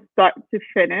 from start to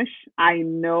finish, I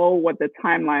know what the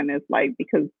timeline is like,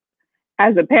 because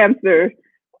as a pantser,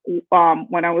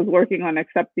 when I was working on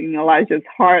Accepting Elijah's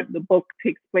Heart, the book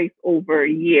takes place over a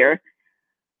year.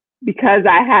 Because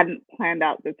I hadn't planned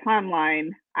out the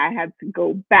timeline, I had to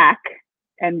go back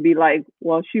and be like,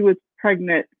 well, she was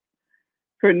pregnant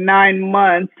for 9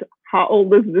 months. How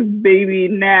old is this baby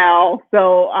now?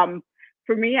 So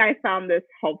for me, I found this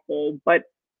helpful, but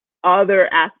other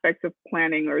aspects of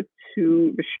planning are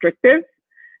too restrictive.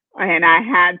 And I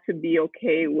had to be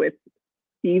okay with,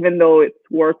 even though it's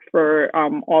worked for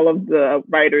all of the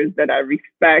writers that I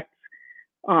respect,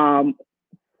 um,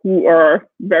 who are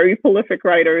very prolific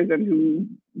writers and who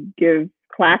give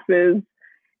classes,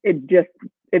 it just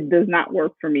it does not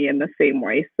work for me in the same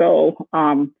way. So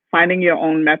finding your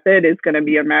own method is going to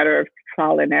be a matter of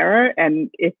trial and error.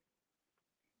 And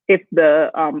if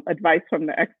the advice from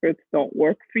the experts don't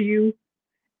work for you,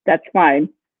 that's fine.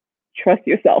 Trust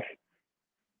yourself.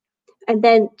 And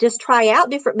then just try out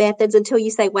different methods until you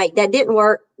say, wait, that didn't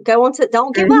work. Go on to,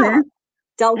 don't give up. Mm-hmm.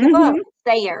 Don't give up. Mm-hmm. It's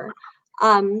there.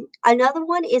 Another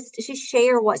one is to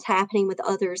share what's happening with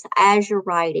others as you're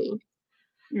writing.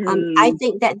 I Mm-hmm.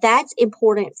 think that that's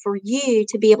important for you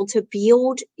to be able to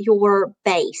build your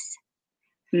base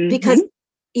because,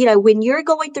 Mm-hmm. when you're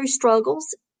going through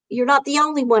struggles, you're not the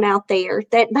only one out there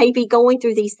that may be going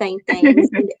through these same things.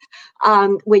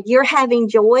 And when you're having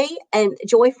joy and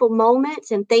joyful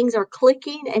moments and things are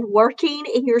clicking and working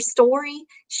in your story,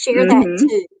 share that Mm-hmm.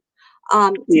 too.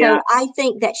 Yeah. So I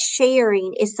think that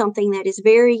sharing is something that is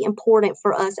very important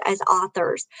for us as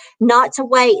authors, not to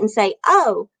wait and say,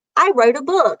 oh, I wrote a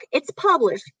book. It's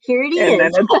published. Here it And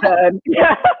then is. it's done.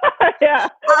 Yeah. Yeah.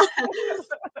 Uh,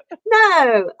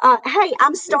 no. Hey,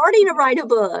 I'm starting to write a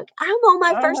book. I'm on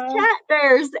my first Uh-huh.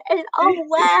 chapters. And oh,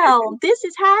 wow, this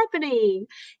is happening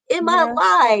in my Yeah.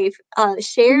 life.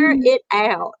 Share Mhm. it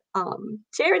out.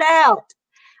 Share it out.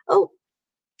 Oh,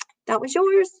 that was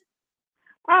yours.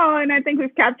 Oh, and I think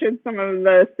we've captured some of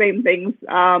the same things.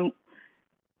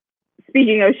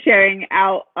 Speaking of sharing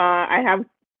out, I have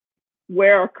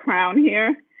wear a crown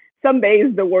here. Some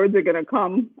days the words are gonna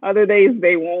come, other days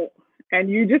they won't, and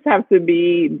you just have to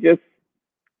be just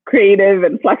creative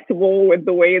and flexible with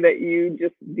the way that you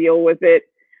just deal with it.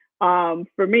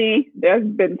 For me, there's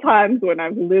been times when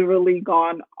I've literally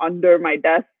gone under my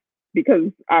desk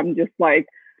because I'm just like,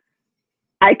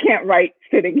 I can't write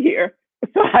sitting here.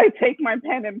 So I take my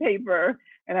pen and paper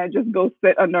and I just go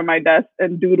sit under my desk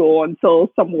and doodle until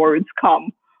some words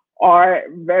come. Or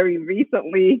very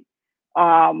recently,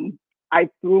 I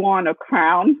threw on a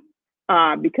crown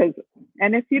because,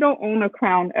 and if you don't own a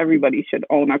crown, everybody should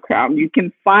own a crown. You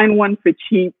can find one for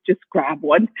cheap, just grab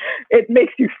one. It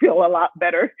makes you feel a lot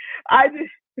better. I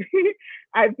just,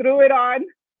 I threw it on,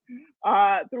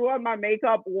 threw on my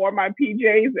makeup, wore my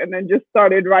PJs, and then just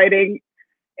started writing.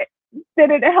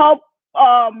 Did it help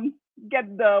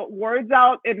get the words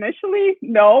out initially?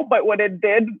 No, but what it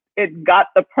did, it got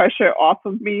the pressure off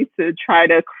of me to try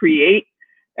to create.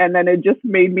 And then it just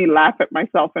made me laugh at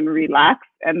myself and relax.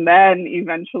 And then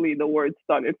eventually the words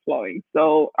started flowing.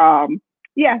 So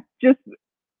yeah, just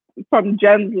from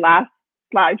Jen's last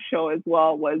slideshow as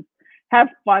well was have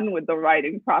fun with the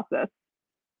writing process.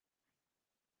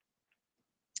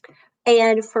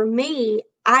 And for me,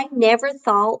 I never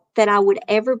thought that I would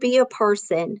ever be a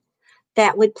person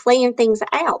that would plan things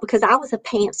out because I was a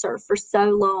pantser for so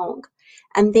long.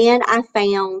 And then I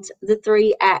found the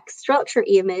 3-act structure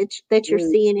image that you're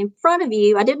seeing in front of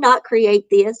you. I did not create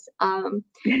this. I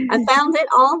found it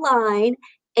online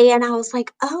and I was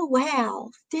like, oh,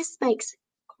 wow, this makes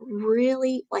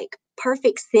really like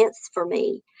perfect sense for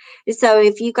me. So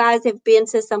if you guys have been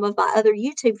to some of my other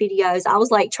YouTube videos, I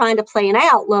was like trying to plan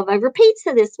out Love Over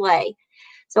Pizza this way.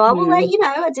 So I will let you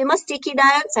know, I did my sticky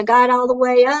notes. I got all the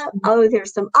way up. Oh,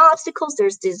 there's some obstacles.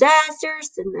 There's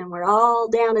disasters. And then we're all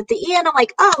down at the end. I'm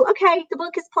like, oh, okay, the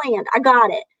book is planned. I got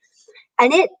it.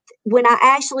 And when I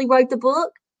actually wrote the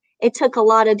book, it took a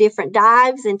lot of different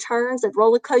dives and turns and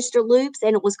roller coaster loops.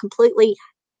 And it was completely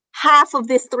half of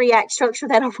this 3-act structure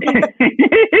that I wrote.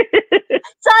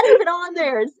 It's not even on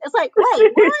there. It's like,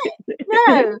 wait, what?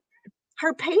 No.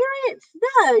 Her parents?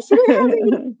 No, she didn't have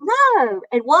any. No.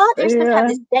 And what? They're supposed to have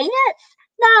this dance?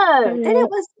 No. Then it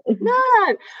was,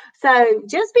 no. So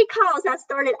just because I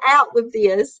started out with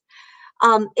this,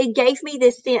 it gave me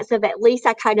this sense of at least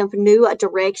I kind of knew a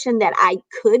direction that I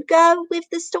could go with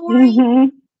the story.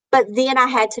 But then I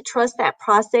had to trust that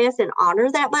process and honor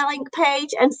that blank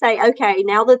page and say, okay,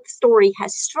 now that the story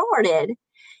has started,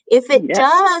 if it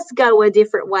does go a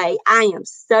different way, I am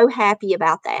so happy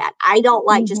about that. I don't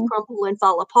like just crumple and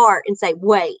fall apart and say,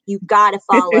 wait, you've got to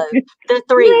follow the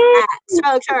 3-act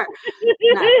structure.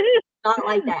 No, not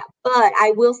like that. But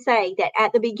I will say that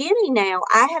at the beginning now,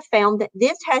 I have found that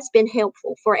this has been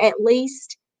helpful for at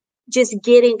least just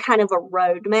getting kind of a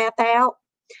roadmap out.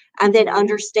 And then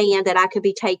understand that I could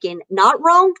be taking not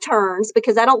wrong turns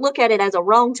because I don't look at it as a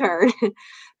wrong turn,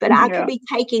 but I could be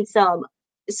taking some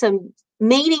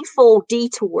meaningful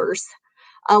detours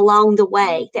along the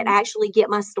way that actually get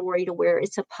my story to where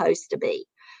it's supposed to be.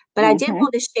 But I did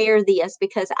want to share this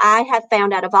because I have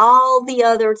found out of all the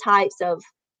other types of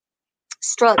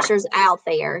structures out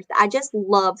there, I just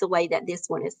love the way that this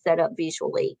one is set up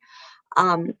visually.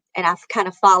 And I kind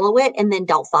of follow it and then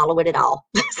don't follow it at all.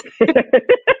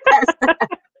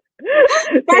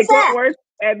 That's Take what works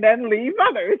and then leave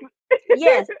others.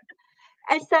 Yes.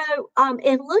 And so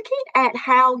in looking at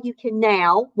how you can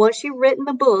now, once you've written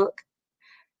the book,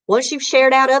 once you've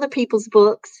shared out other people's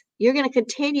books, you're going to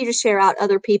continue to share out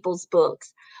other people's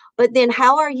books. But then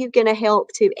how are you going to help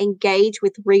to engage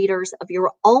with readers of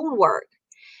your own work?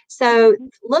 So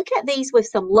look at these with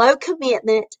some low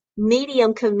commitment,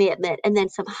 medium commitment, and then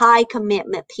some high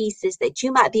commitment pieces that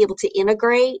you might be able to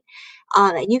integrate.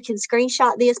 And you can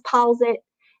screenshot this, pause it,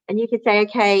 and you can say,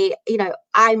 okay,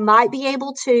 I might be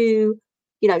able to,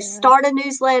 start a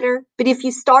newsletter. But if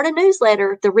you start a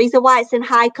newsletter, the reason why it's in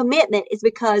high commitment is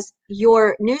because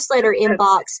your newsletter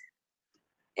inbox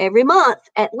every month,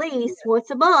 at least once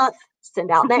a month, send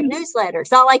out that newsletter.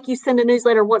 It's not like you send a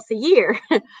newsletter once a year.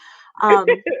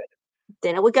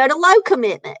 Then it would go to low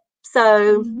commitment.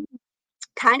 So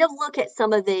kind of look at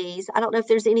some of these. I don't know if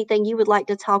there's anything you would like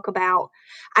to talk about.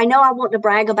 I know I want to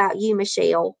brag about you,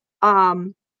 Michelle,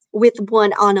 with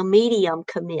one on a medium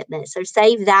commitment. So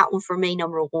save that one for me,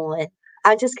 number one.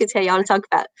 I just could tell y'all to talk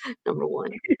about number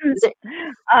one.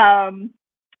 I'm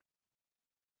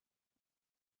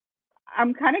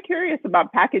kind of curious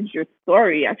about Package Your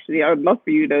Story, actually. I would love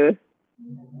for you to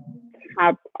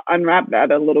unwrap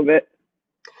that a little bit.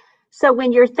 So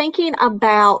when you're thinking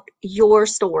about your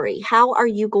story, how are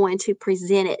you going to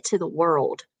present it to the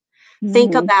world?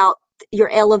 Think about your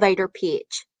elevator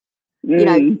pitch.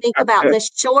 Think about the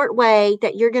short way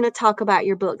that you're going to talk about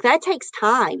your book. That takes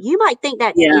time. You might think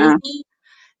that's easy.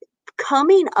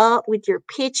 coming up with your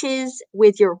pitches,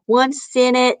 with your one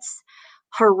sentence,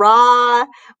 hurrah,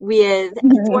 with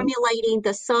formulating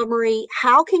the summary,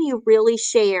 how can you really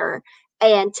share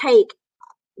and take,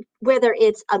 whether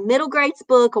it's a middle grades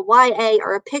book, a YA,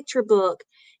 or a picture book,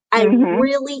 and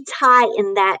really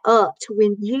tighten that up to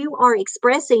when you are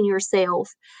expressing yourself,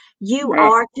 you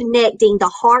are connecting the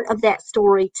heart of that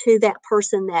story to that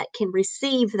person that can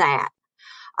receive that.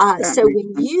 So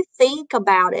when you think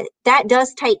about it, that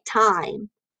does take time.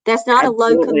 That's not a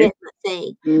low commitment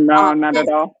thing. No, not at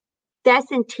all.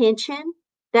 That's intention.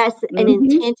 That's an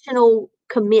intentional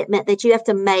commitment that you have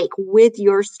to make with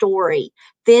your story,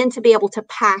 then to be able to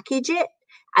package it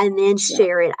and then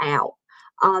share it out.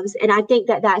 And I think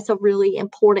that that's a really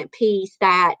important piece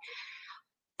that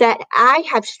I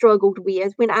have struggled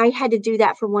with when I had to do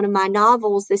that for one of my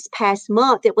novels this past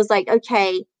month. It was like,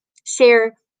 okay,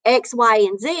 share X, Y,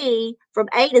 and Z from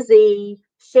A to Z,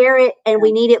 share it, and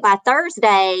we need it by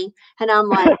Thursday. And I'm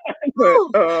like,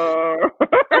 oh.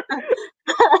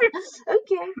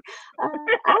 Okay,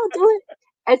 I'll do it.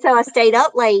 And so I stayed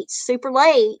up late, super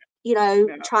late,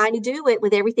 trying to do it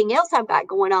with everything else I've got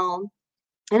going on.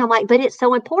 And I'm like, but it's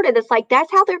so important. It's like,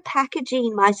 that's how they're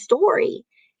packaging my story.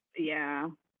 Yeah.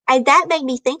 And that made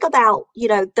me think about,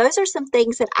 those are some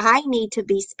things that I need to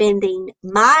be spending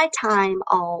my time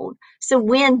on. So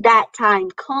when that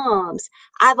time comes,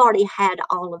 I've already had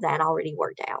all of that already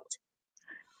worked out.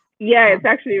 Yeah, it's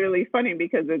actually really funny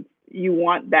because you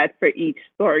want that for each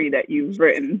story that you've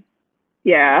written.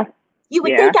 Yeah. You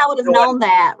would think I would have known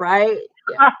that, right?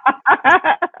 Yeah.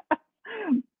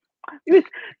 it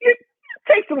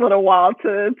takes a little while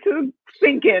to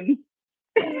sink in.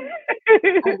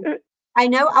 I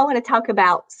know I want to talk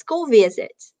about school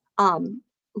visits.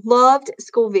 Loved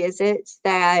school visits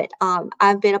that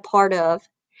I've been a part of.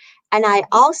 And I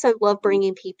also love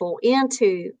bringing people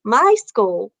into my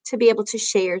school to be able to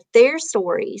share their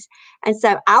stories. And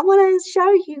so I want to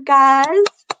show you guys.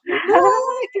 So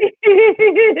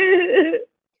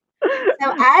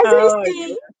as we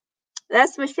see,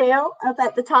 that's Michelle up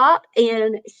at the top,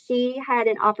 and she had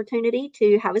an opportunity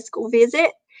to have a school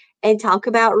visit and talk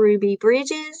about Ruby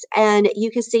Bridges. And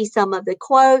you can see some of the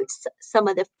quotes, some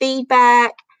of the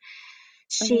feedback.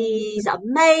 She's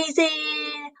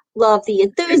amazing. Love the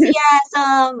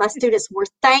enthusiasm. My students were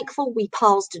thankful we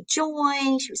paused to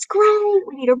join. She was great.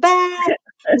 We need her back.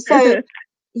 So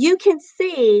you can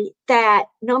see that,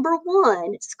 number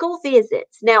one, school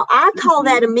visits. Now, I call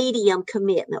that a medium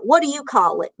commitment. What do you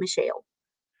call it, Michelle?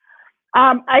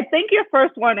 I think your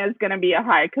first one is going to be a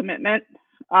high commitment.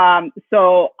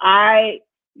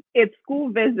 It's school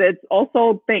visits,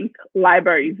 also think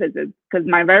library visits, because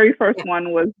my very first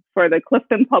one was for the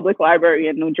Clifton Public Library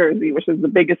in New Jersey, which is the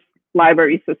biggest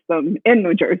library system in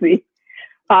New Jersey.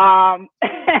 And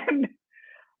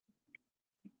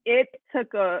it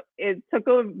took a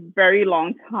very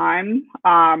long time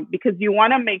because you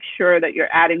want to make sure that you're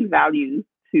adding value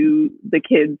to the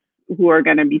kids who are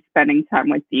going to be spending time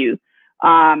with you.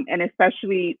 And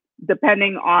especially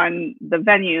depending on the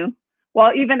venue,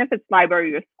 well, even if it's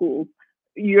library or school,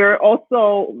 you're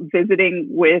also visiting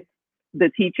with the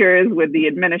teachers, with the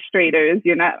administrators.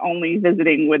 You're not only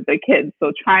visiting with the kids.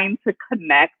 So trying to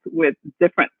connect with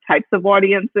different types of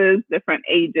audiences, different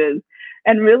ages,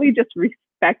 and really just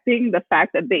respecting the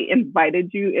fact that they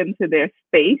invited you into their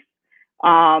space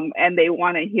and they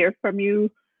want to hear from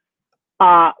you.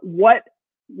 What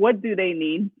do they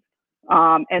need?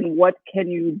 And what can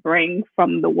you bring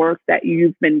from the work that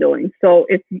you've been doing? So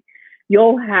if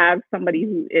you'll have somebody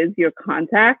who is your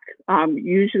contact,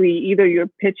 usually either you're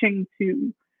pitching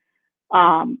to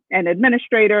an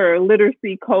administrator or a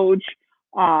literacy coach,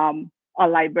 a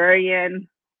librarian,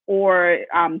 or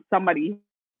somebody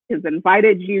has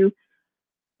invited you.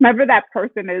 Whoever that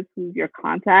person is who's your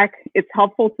contact, it's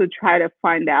helpful to try to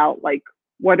find out, like,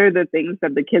 what are the things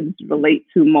that the kids relate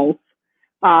to most.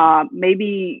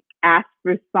 Maybe ask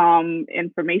for some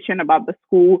information about the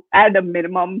school. At a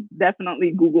minimum, definitely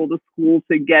Google the school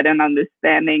to get an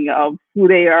understanding of who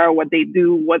they are, what they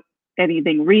do, what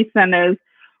anything recent is.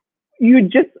 You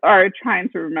just are trying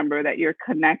to remember that you're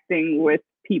connecting with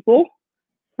people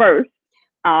first.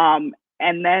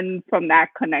 And then from that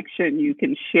connection, you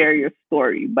can share your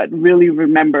story. But really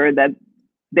remember that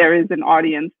there is an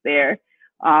audience there.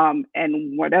 And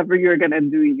whatever you're going to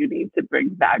do, you need to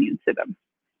bring value to them.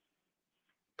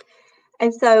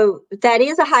 And so that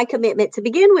is a high commitment to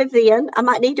begin with, then. I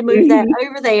might need to move that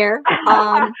over there.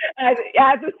 As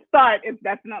a start, it's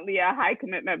definitely a high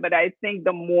commitment, but I think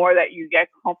the more that you get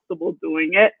comfortable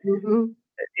doing it,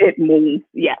 it moves.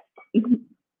 Yes.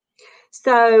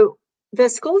 So the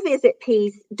school visit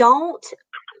piece, don't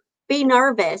be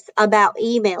nervous about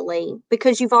emailing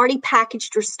because you've already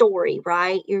packaged your story,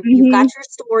 right? You've got your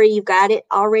story, you've got it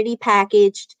already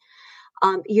packaged.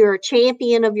 You're a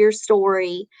champion of your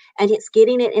story, and it's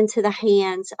getting it into the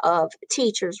hands of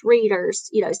teachers,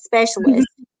 readers,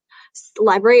 specialists,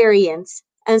 librarians.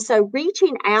 And so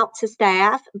reaching out to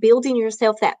staff, building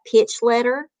yourself that pitch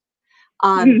letter,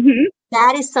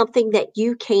 that is something that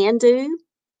you can do.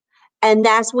 And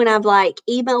that's when I've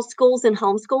emailed schools and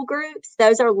homeschool groups.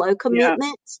 Those are low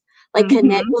commitments.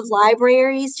 Connect with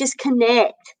libraries, just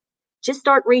connect. Just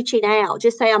start reaching out.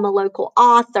 Just say I'm a local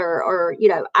author, or,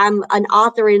 I'm an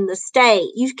author in the state.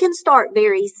 You can start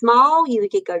very small. You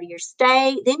could go to your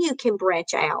state, then you can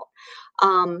branch out.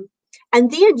 And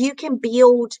then you can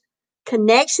build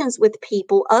connections with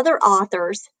people, other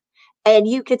authors. And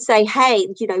you could say, hey,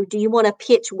 do you want to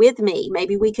pitch with me?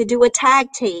 Maybe we could do a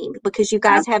tag team because you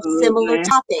guys have similar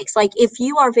topics. Like if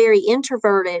you are very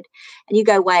introverted and you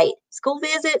go, wait, school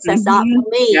visits, that's not for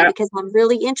me because I'm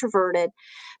really introverted.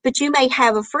 But you may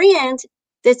have a friend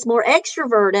that's more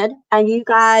extroverted and you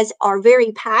guys are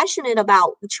very passionate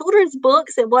about children's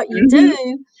books and what you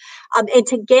do. And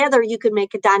together you could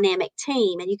make a dynamic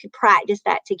team and you could practice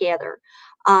that together.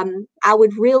 I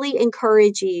would really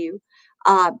encourage you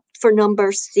for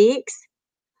number 6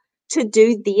 to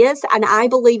do this. And I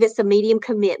believe it's a medium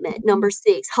commitment. Number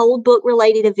 6, hold book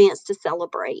related events to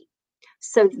celebrate.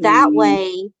 So that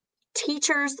way,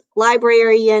 teachers,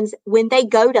 librarians, when they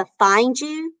go to find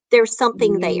you, there's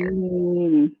something there.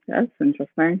 That's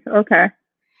interesting. Okay.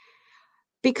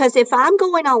 Because if I'm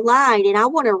going online and I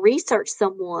want to research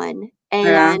someone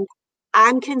and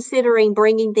I'm considering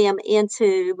bringing them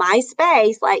into my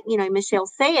space, like, Michelle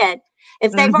said,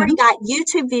 if they've already got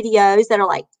YouTube videos that are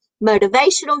like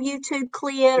motivational YouTube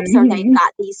clips, or they've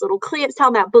got these little clips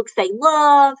talking about books they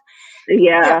love,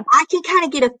 I can kind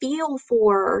of get a feel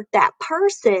for that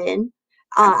person.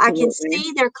 I can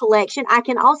see their collection. I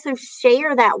can also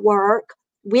share that work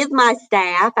with my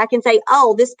staff. I can say,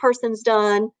 oh, this person's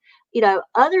done,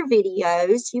 other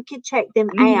videos. You can check them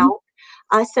out.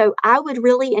 So I would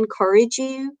really encourage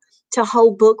you to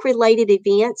hold book-related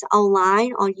events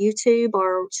online on YouTube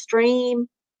or stream,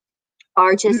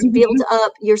 or just build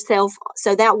up yourself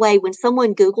so that way when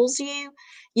someone Googles you,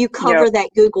 you cover that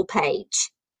Google page.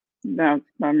 That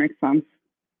makes sense.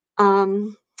 I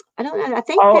don't know. I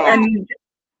think that.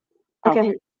 Go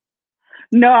ahead.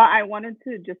 No, I wanted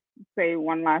to just say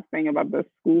one last thing about the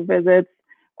school visits.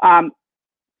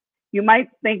 You might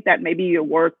think that maybe your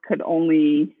work could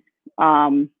only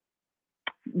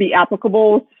be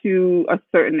applicable to a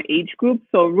certain age group.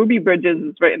 So Ruby Bridges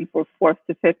is written for 4th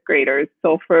to 5th graders.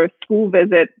 So for school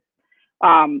visit,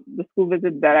 the school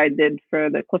visit that I did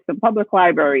for the Clifton Public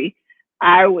Library,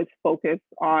 I was focused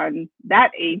on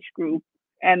that age group,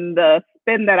 and the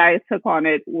spin that I took on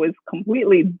it was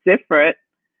completely different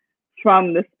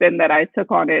from the spin that I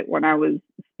took on it when I was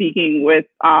speaking with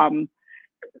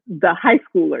the high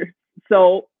schoolers.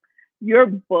 So your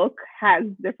book has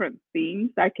different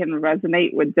themes that can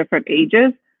resonate with different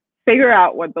ages. Figure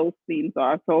out what those themes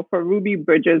are. So for Ruby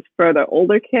Bridges, for the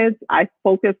older kids, I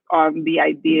focused on the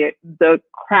idea, the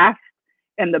craft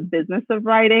and the business of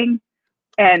writing,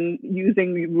 and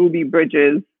using Ruby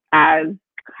Bridges as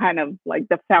kind of like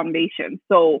the foundation.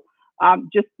 So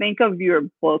just think of your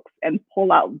books and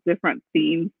pull out different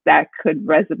themes that could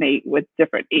resonate with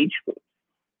different age groups.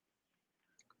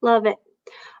 Love it.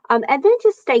 And then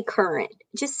just stay current.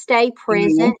 Just stay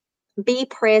present. Be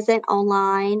present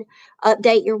online.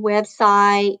 Update your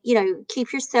website.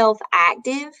 Keep yourself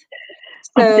active.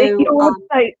 So, update your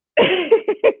website.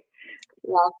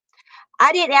 Well,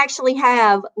 I didn't actually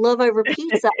have Love Over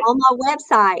Pizza on my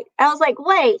website. I was like,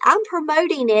 wait, I'm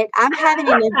promoting it. I'm having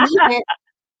an event.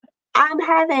 I'm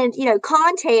having,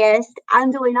 contest.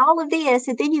 I'm doing all of this.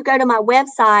 And then you go to my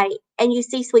website and you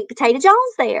see Sweet Potato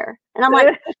Jones there. And I'm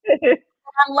like,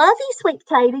 I love you, Sweet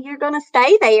Potato. You're going to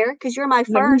stay there because you're my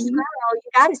first girl.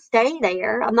 You got to stay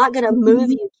there. I'm not going to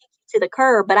move you, kick you to the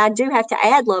curb, but I do have to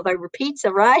add Love Over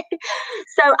Pizza, right?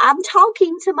 So I'm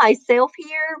talking to myself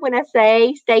here when I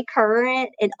say stay current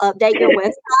and update your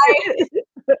website.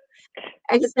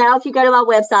 And now if you go to my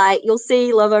website, you'll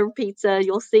see Love Over Pizza.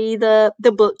 You'll see the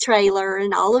book trailer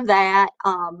and all of that.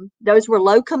 Those were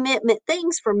low commitment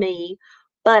things for me,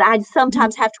 but I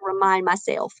sometimes have to remind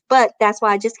myself. But that's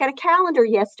why I just got a calendar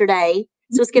yesterday.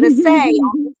 So it's going to say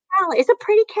on the calendar. It's a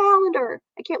pretty calendar.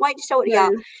 I can't wait to show it to y'all.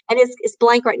 And it's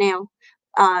blank right now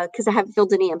because I haven't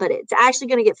filled it in, but it's actually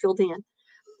going to get filled in.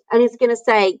 And it's going to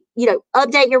say,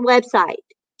 update your website.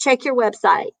 Check your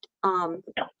website.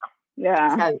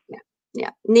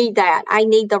 Need that. I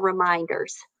need the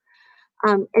reminders.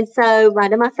 And so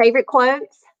one of my favorite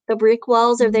quotes, The brick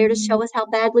walls are there to show us how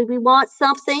badly we want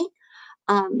something.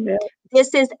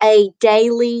 This is a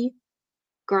daily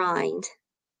grind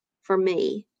for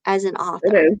me as an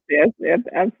author. It is. Yes, it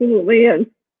absolutely is.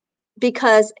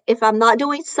 Because if I'm not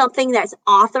doing something that's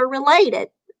author related,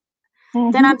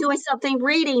 then I'm doing something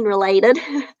reading related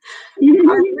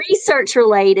or research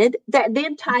related that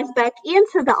then ties back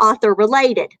into the author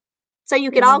related. So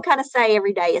you can all kind of say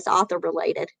every day is author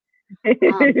related.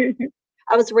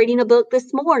 I was reading a book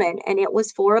this morning, and it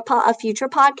was for a future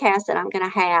podcast that I'm going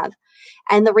to have.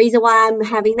 And the reason why I'm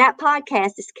having that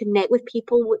podcast is connect with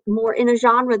people more in a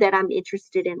genre that I'm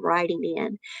interested in writing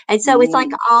in. And so it's like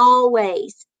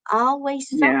always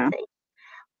something.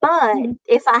 But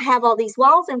if I have all these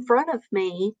walls in front of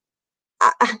me,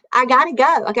 I got to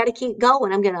go. I got to keep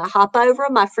going. I'm going to hop over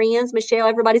them. My friends, Michelle,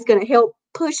 everybody's going to help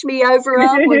push me over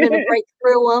them. We're going to break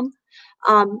through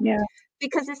them.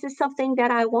 Because this is something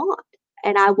that I want.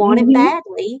 And I want it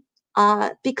badly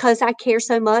because I care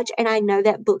so much. And I know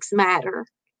that books matter.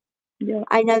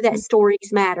 I know that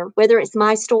stories matter. Whether it's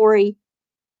my story,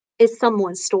 it's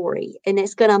someone's story. And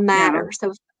it's going to matter. So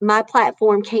if my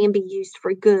platform can be used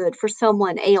for good for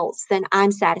someone else, then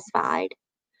I'm satisfied.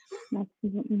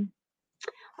 Absolutely.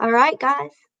 All right, guys.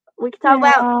 We can talk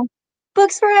about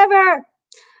books forever.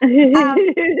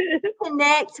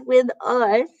 Connect with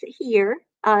us here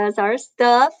as our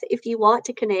stuff if you want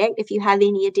to connect. If you have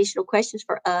any additional questions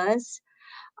for us,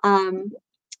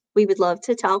 we would love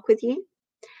to talk with you.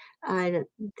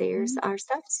 There's our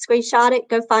stuff. Screenshot it.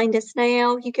 Go find us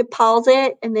now. You can pause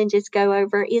it and then just go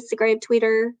over Instagram,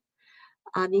 Twitter.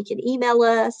 You can email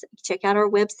us. Check out our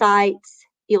websites.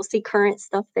 You'll see current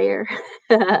stuff there.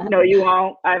 No, you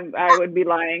won't. I would be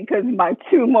lying because my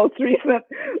 2 most recent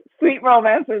sweet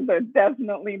romances are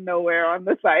definitely nowhere on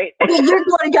the site. You're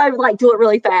going to go do it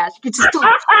really fast. You just do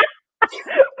it.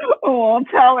 I won't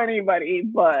tell anybody,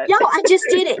 but I just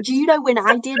did it. Do you know when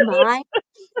I did mine?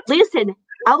 Listen,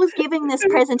 I was giving this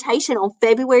presentation on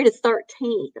February the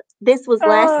 13th. This was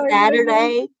last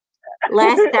Saturday.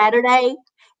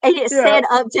 And it said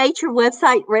update your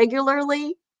website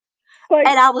regularly. And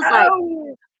I was like,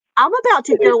 I'm about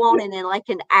to go on in like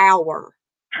an hour.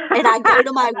 And I go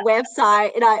to my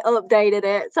website and I updated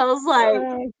it. So I was like,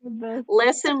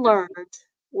 lesson learned,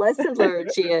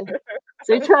 Jen.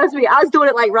 So trust me, I was doing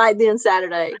it like right then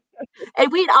Saturday.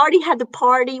 And we'd already had the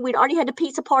party. We'd already had the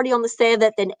pizza party on the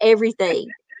 7th and everything.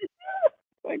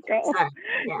 So,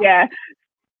 yeah.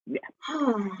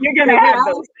 You're going to have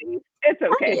those things. It's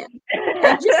okay.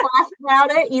 And just laugh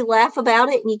about it. You laugh about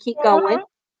it and you keep going.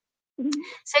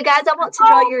 So, guys, I want to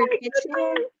draw your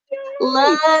attention.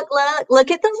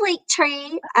 Look at the link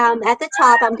tree at the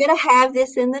top. I'm going to have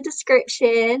this in the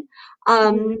description.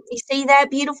 You see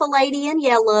that beautiful lady in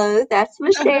yellow? That's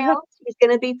Michelle. She's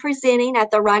going to be presenting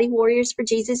at the Writing Warriors for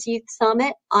Jesus Youth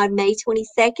Summit on May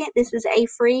 22nd. This is a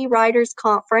free writers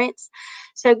conference.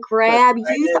 So grab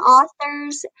youth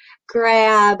authors,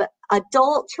 grab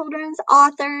adult children's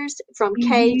authors from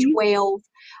K-12,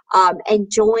 and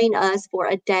join us for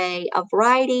a day of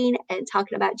writing and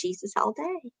talking about Jesus all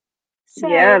day. So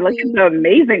look at the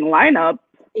amazing lineup.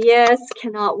 Yes,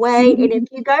 cannot wait. And if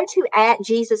you go to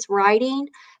 @Jesus Writing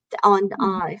on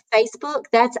Facebook,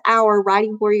 that's our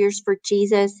Writing Warriors for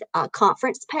Jesus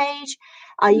conference page.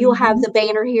 You'll have the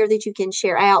banner here that you can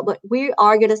share out, but we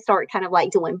are going to start kind of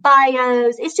like doing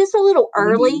bios. It's just a little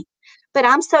early, but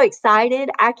I'm so excited.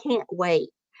 I can't wait.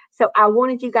 So I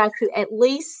wanted you guys to at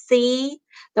least see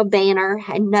the banner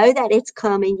and know that it's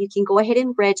coming. You can go ahead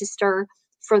and register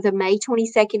for the May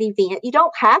 22nd event. You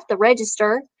don't have to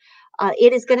register.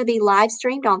 It is going to be live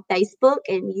streamed on Facebook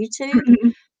and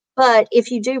YouTube. But if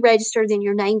you do register, then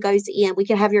your name goes in. We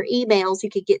can have your emails. You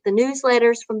could get the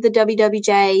newsletters from the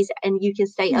WWJs, and you can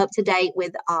stay up to date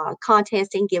with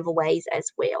contests and giveaways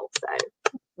as well. So,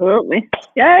 absolutely.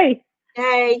 Yay.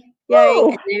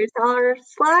 And there's our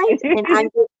slides.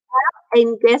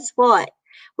 And guess what?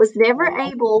 Was never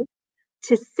able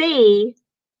to see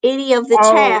any of the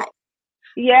chat.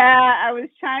 Yeah, I was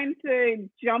trying to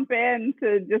jump in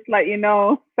to just let you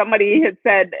know. Somebody had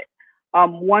said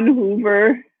one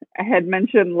Hoover had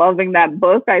mentioned loving that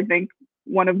book. I think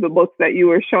one of the books that you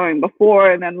were showing before,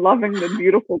 and then loving the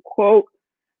beautiful quote,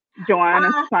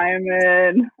 Joanna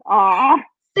Simon.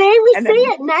 See, we see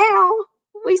it now.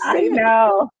 We see it. I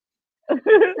know.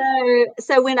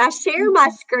 So when I share my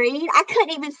screen, I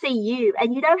couldn't even see you.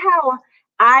 And you know how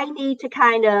I need to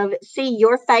kind of see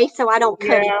your face so I don't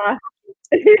cut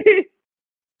it.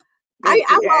 I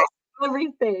lost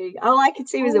everything. All I could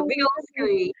see was a big old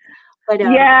screen. But,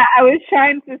 I was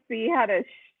trying to see how to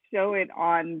show it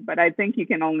on, but I think you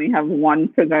can only have one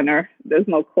presenter. There's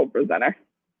no co-presenter.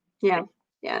 Yeah.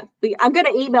 Yeah. I'm going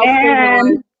to email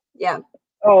And Sue. Yeah.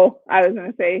 oh, I was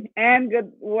gonna say, and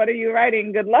good. What are you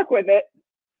writing? Good luck with it.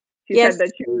 She Yes. said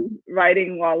that she was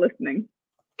writing while listening.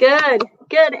 Good.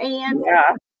 Good, Anne.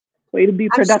 Yeah. Way to be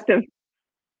productive.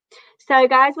 So,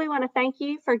 guys, we want to thank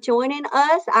you for joining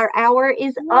us. Our hour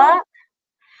is up.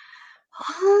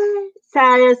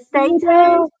 So, stay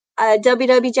tuned.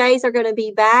 WWJs are going to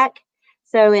be back.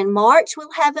 So, in March,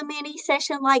 we'll have a mini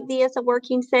session like this, a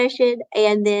working session.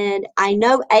 And then I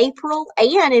know April,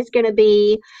 Anne is going to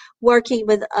be working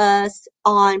with us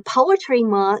on Poetry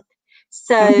Month.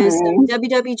 So,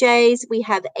 WWJs, we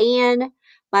have Anne,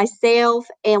 myself,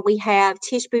 and we have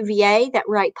Tish Bouvier that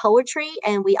write poetry,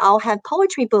 and we all have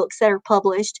poetry books that are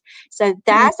published. So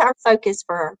that's our focus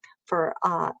for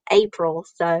April.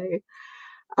 So,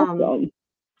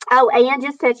 oh, Anne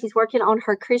just said she's working on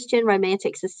her Christian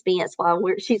romantic suspense while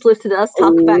she's listening to us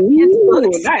talk about kids'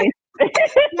 books. Nice.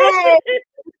 Yay!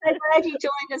 I'm glad you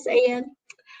joined us, Anne.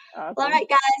 Awesome. All right,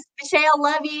 guys. Michelle,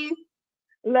 love you.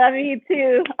 Love you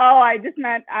too. Oh, I just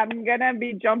meant I'm gonna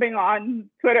be jumping on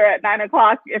Twitter at 9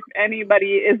 o'clock. If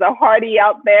anybody is a hearty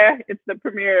out there, it's the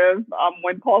premiere of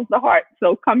When Calls the Heart.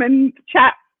 So come and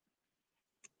chat.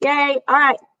 Yay. All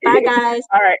right. Bye, guys.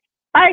 All right.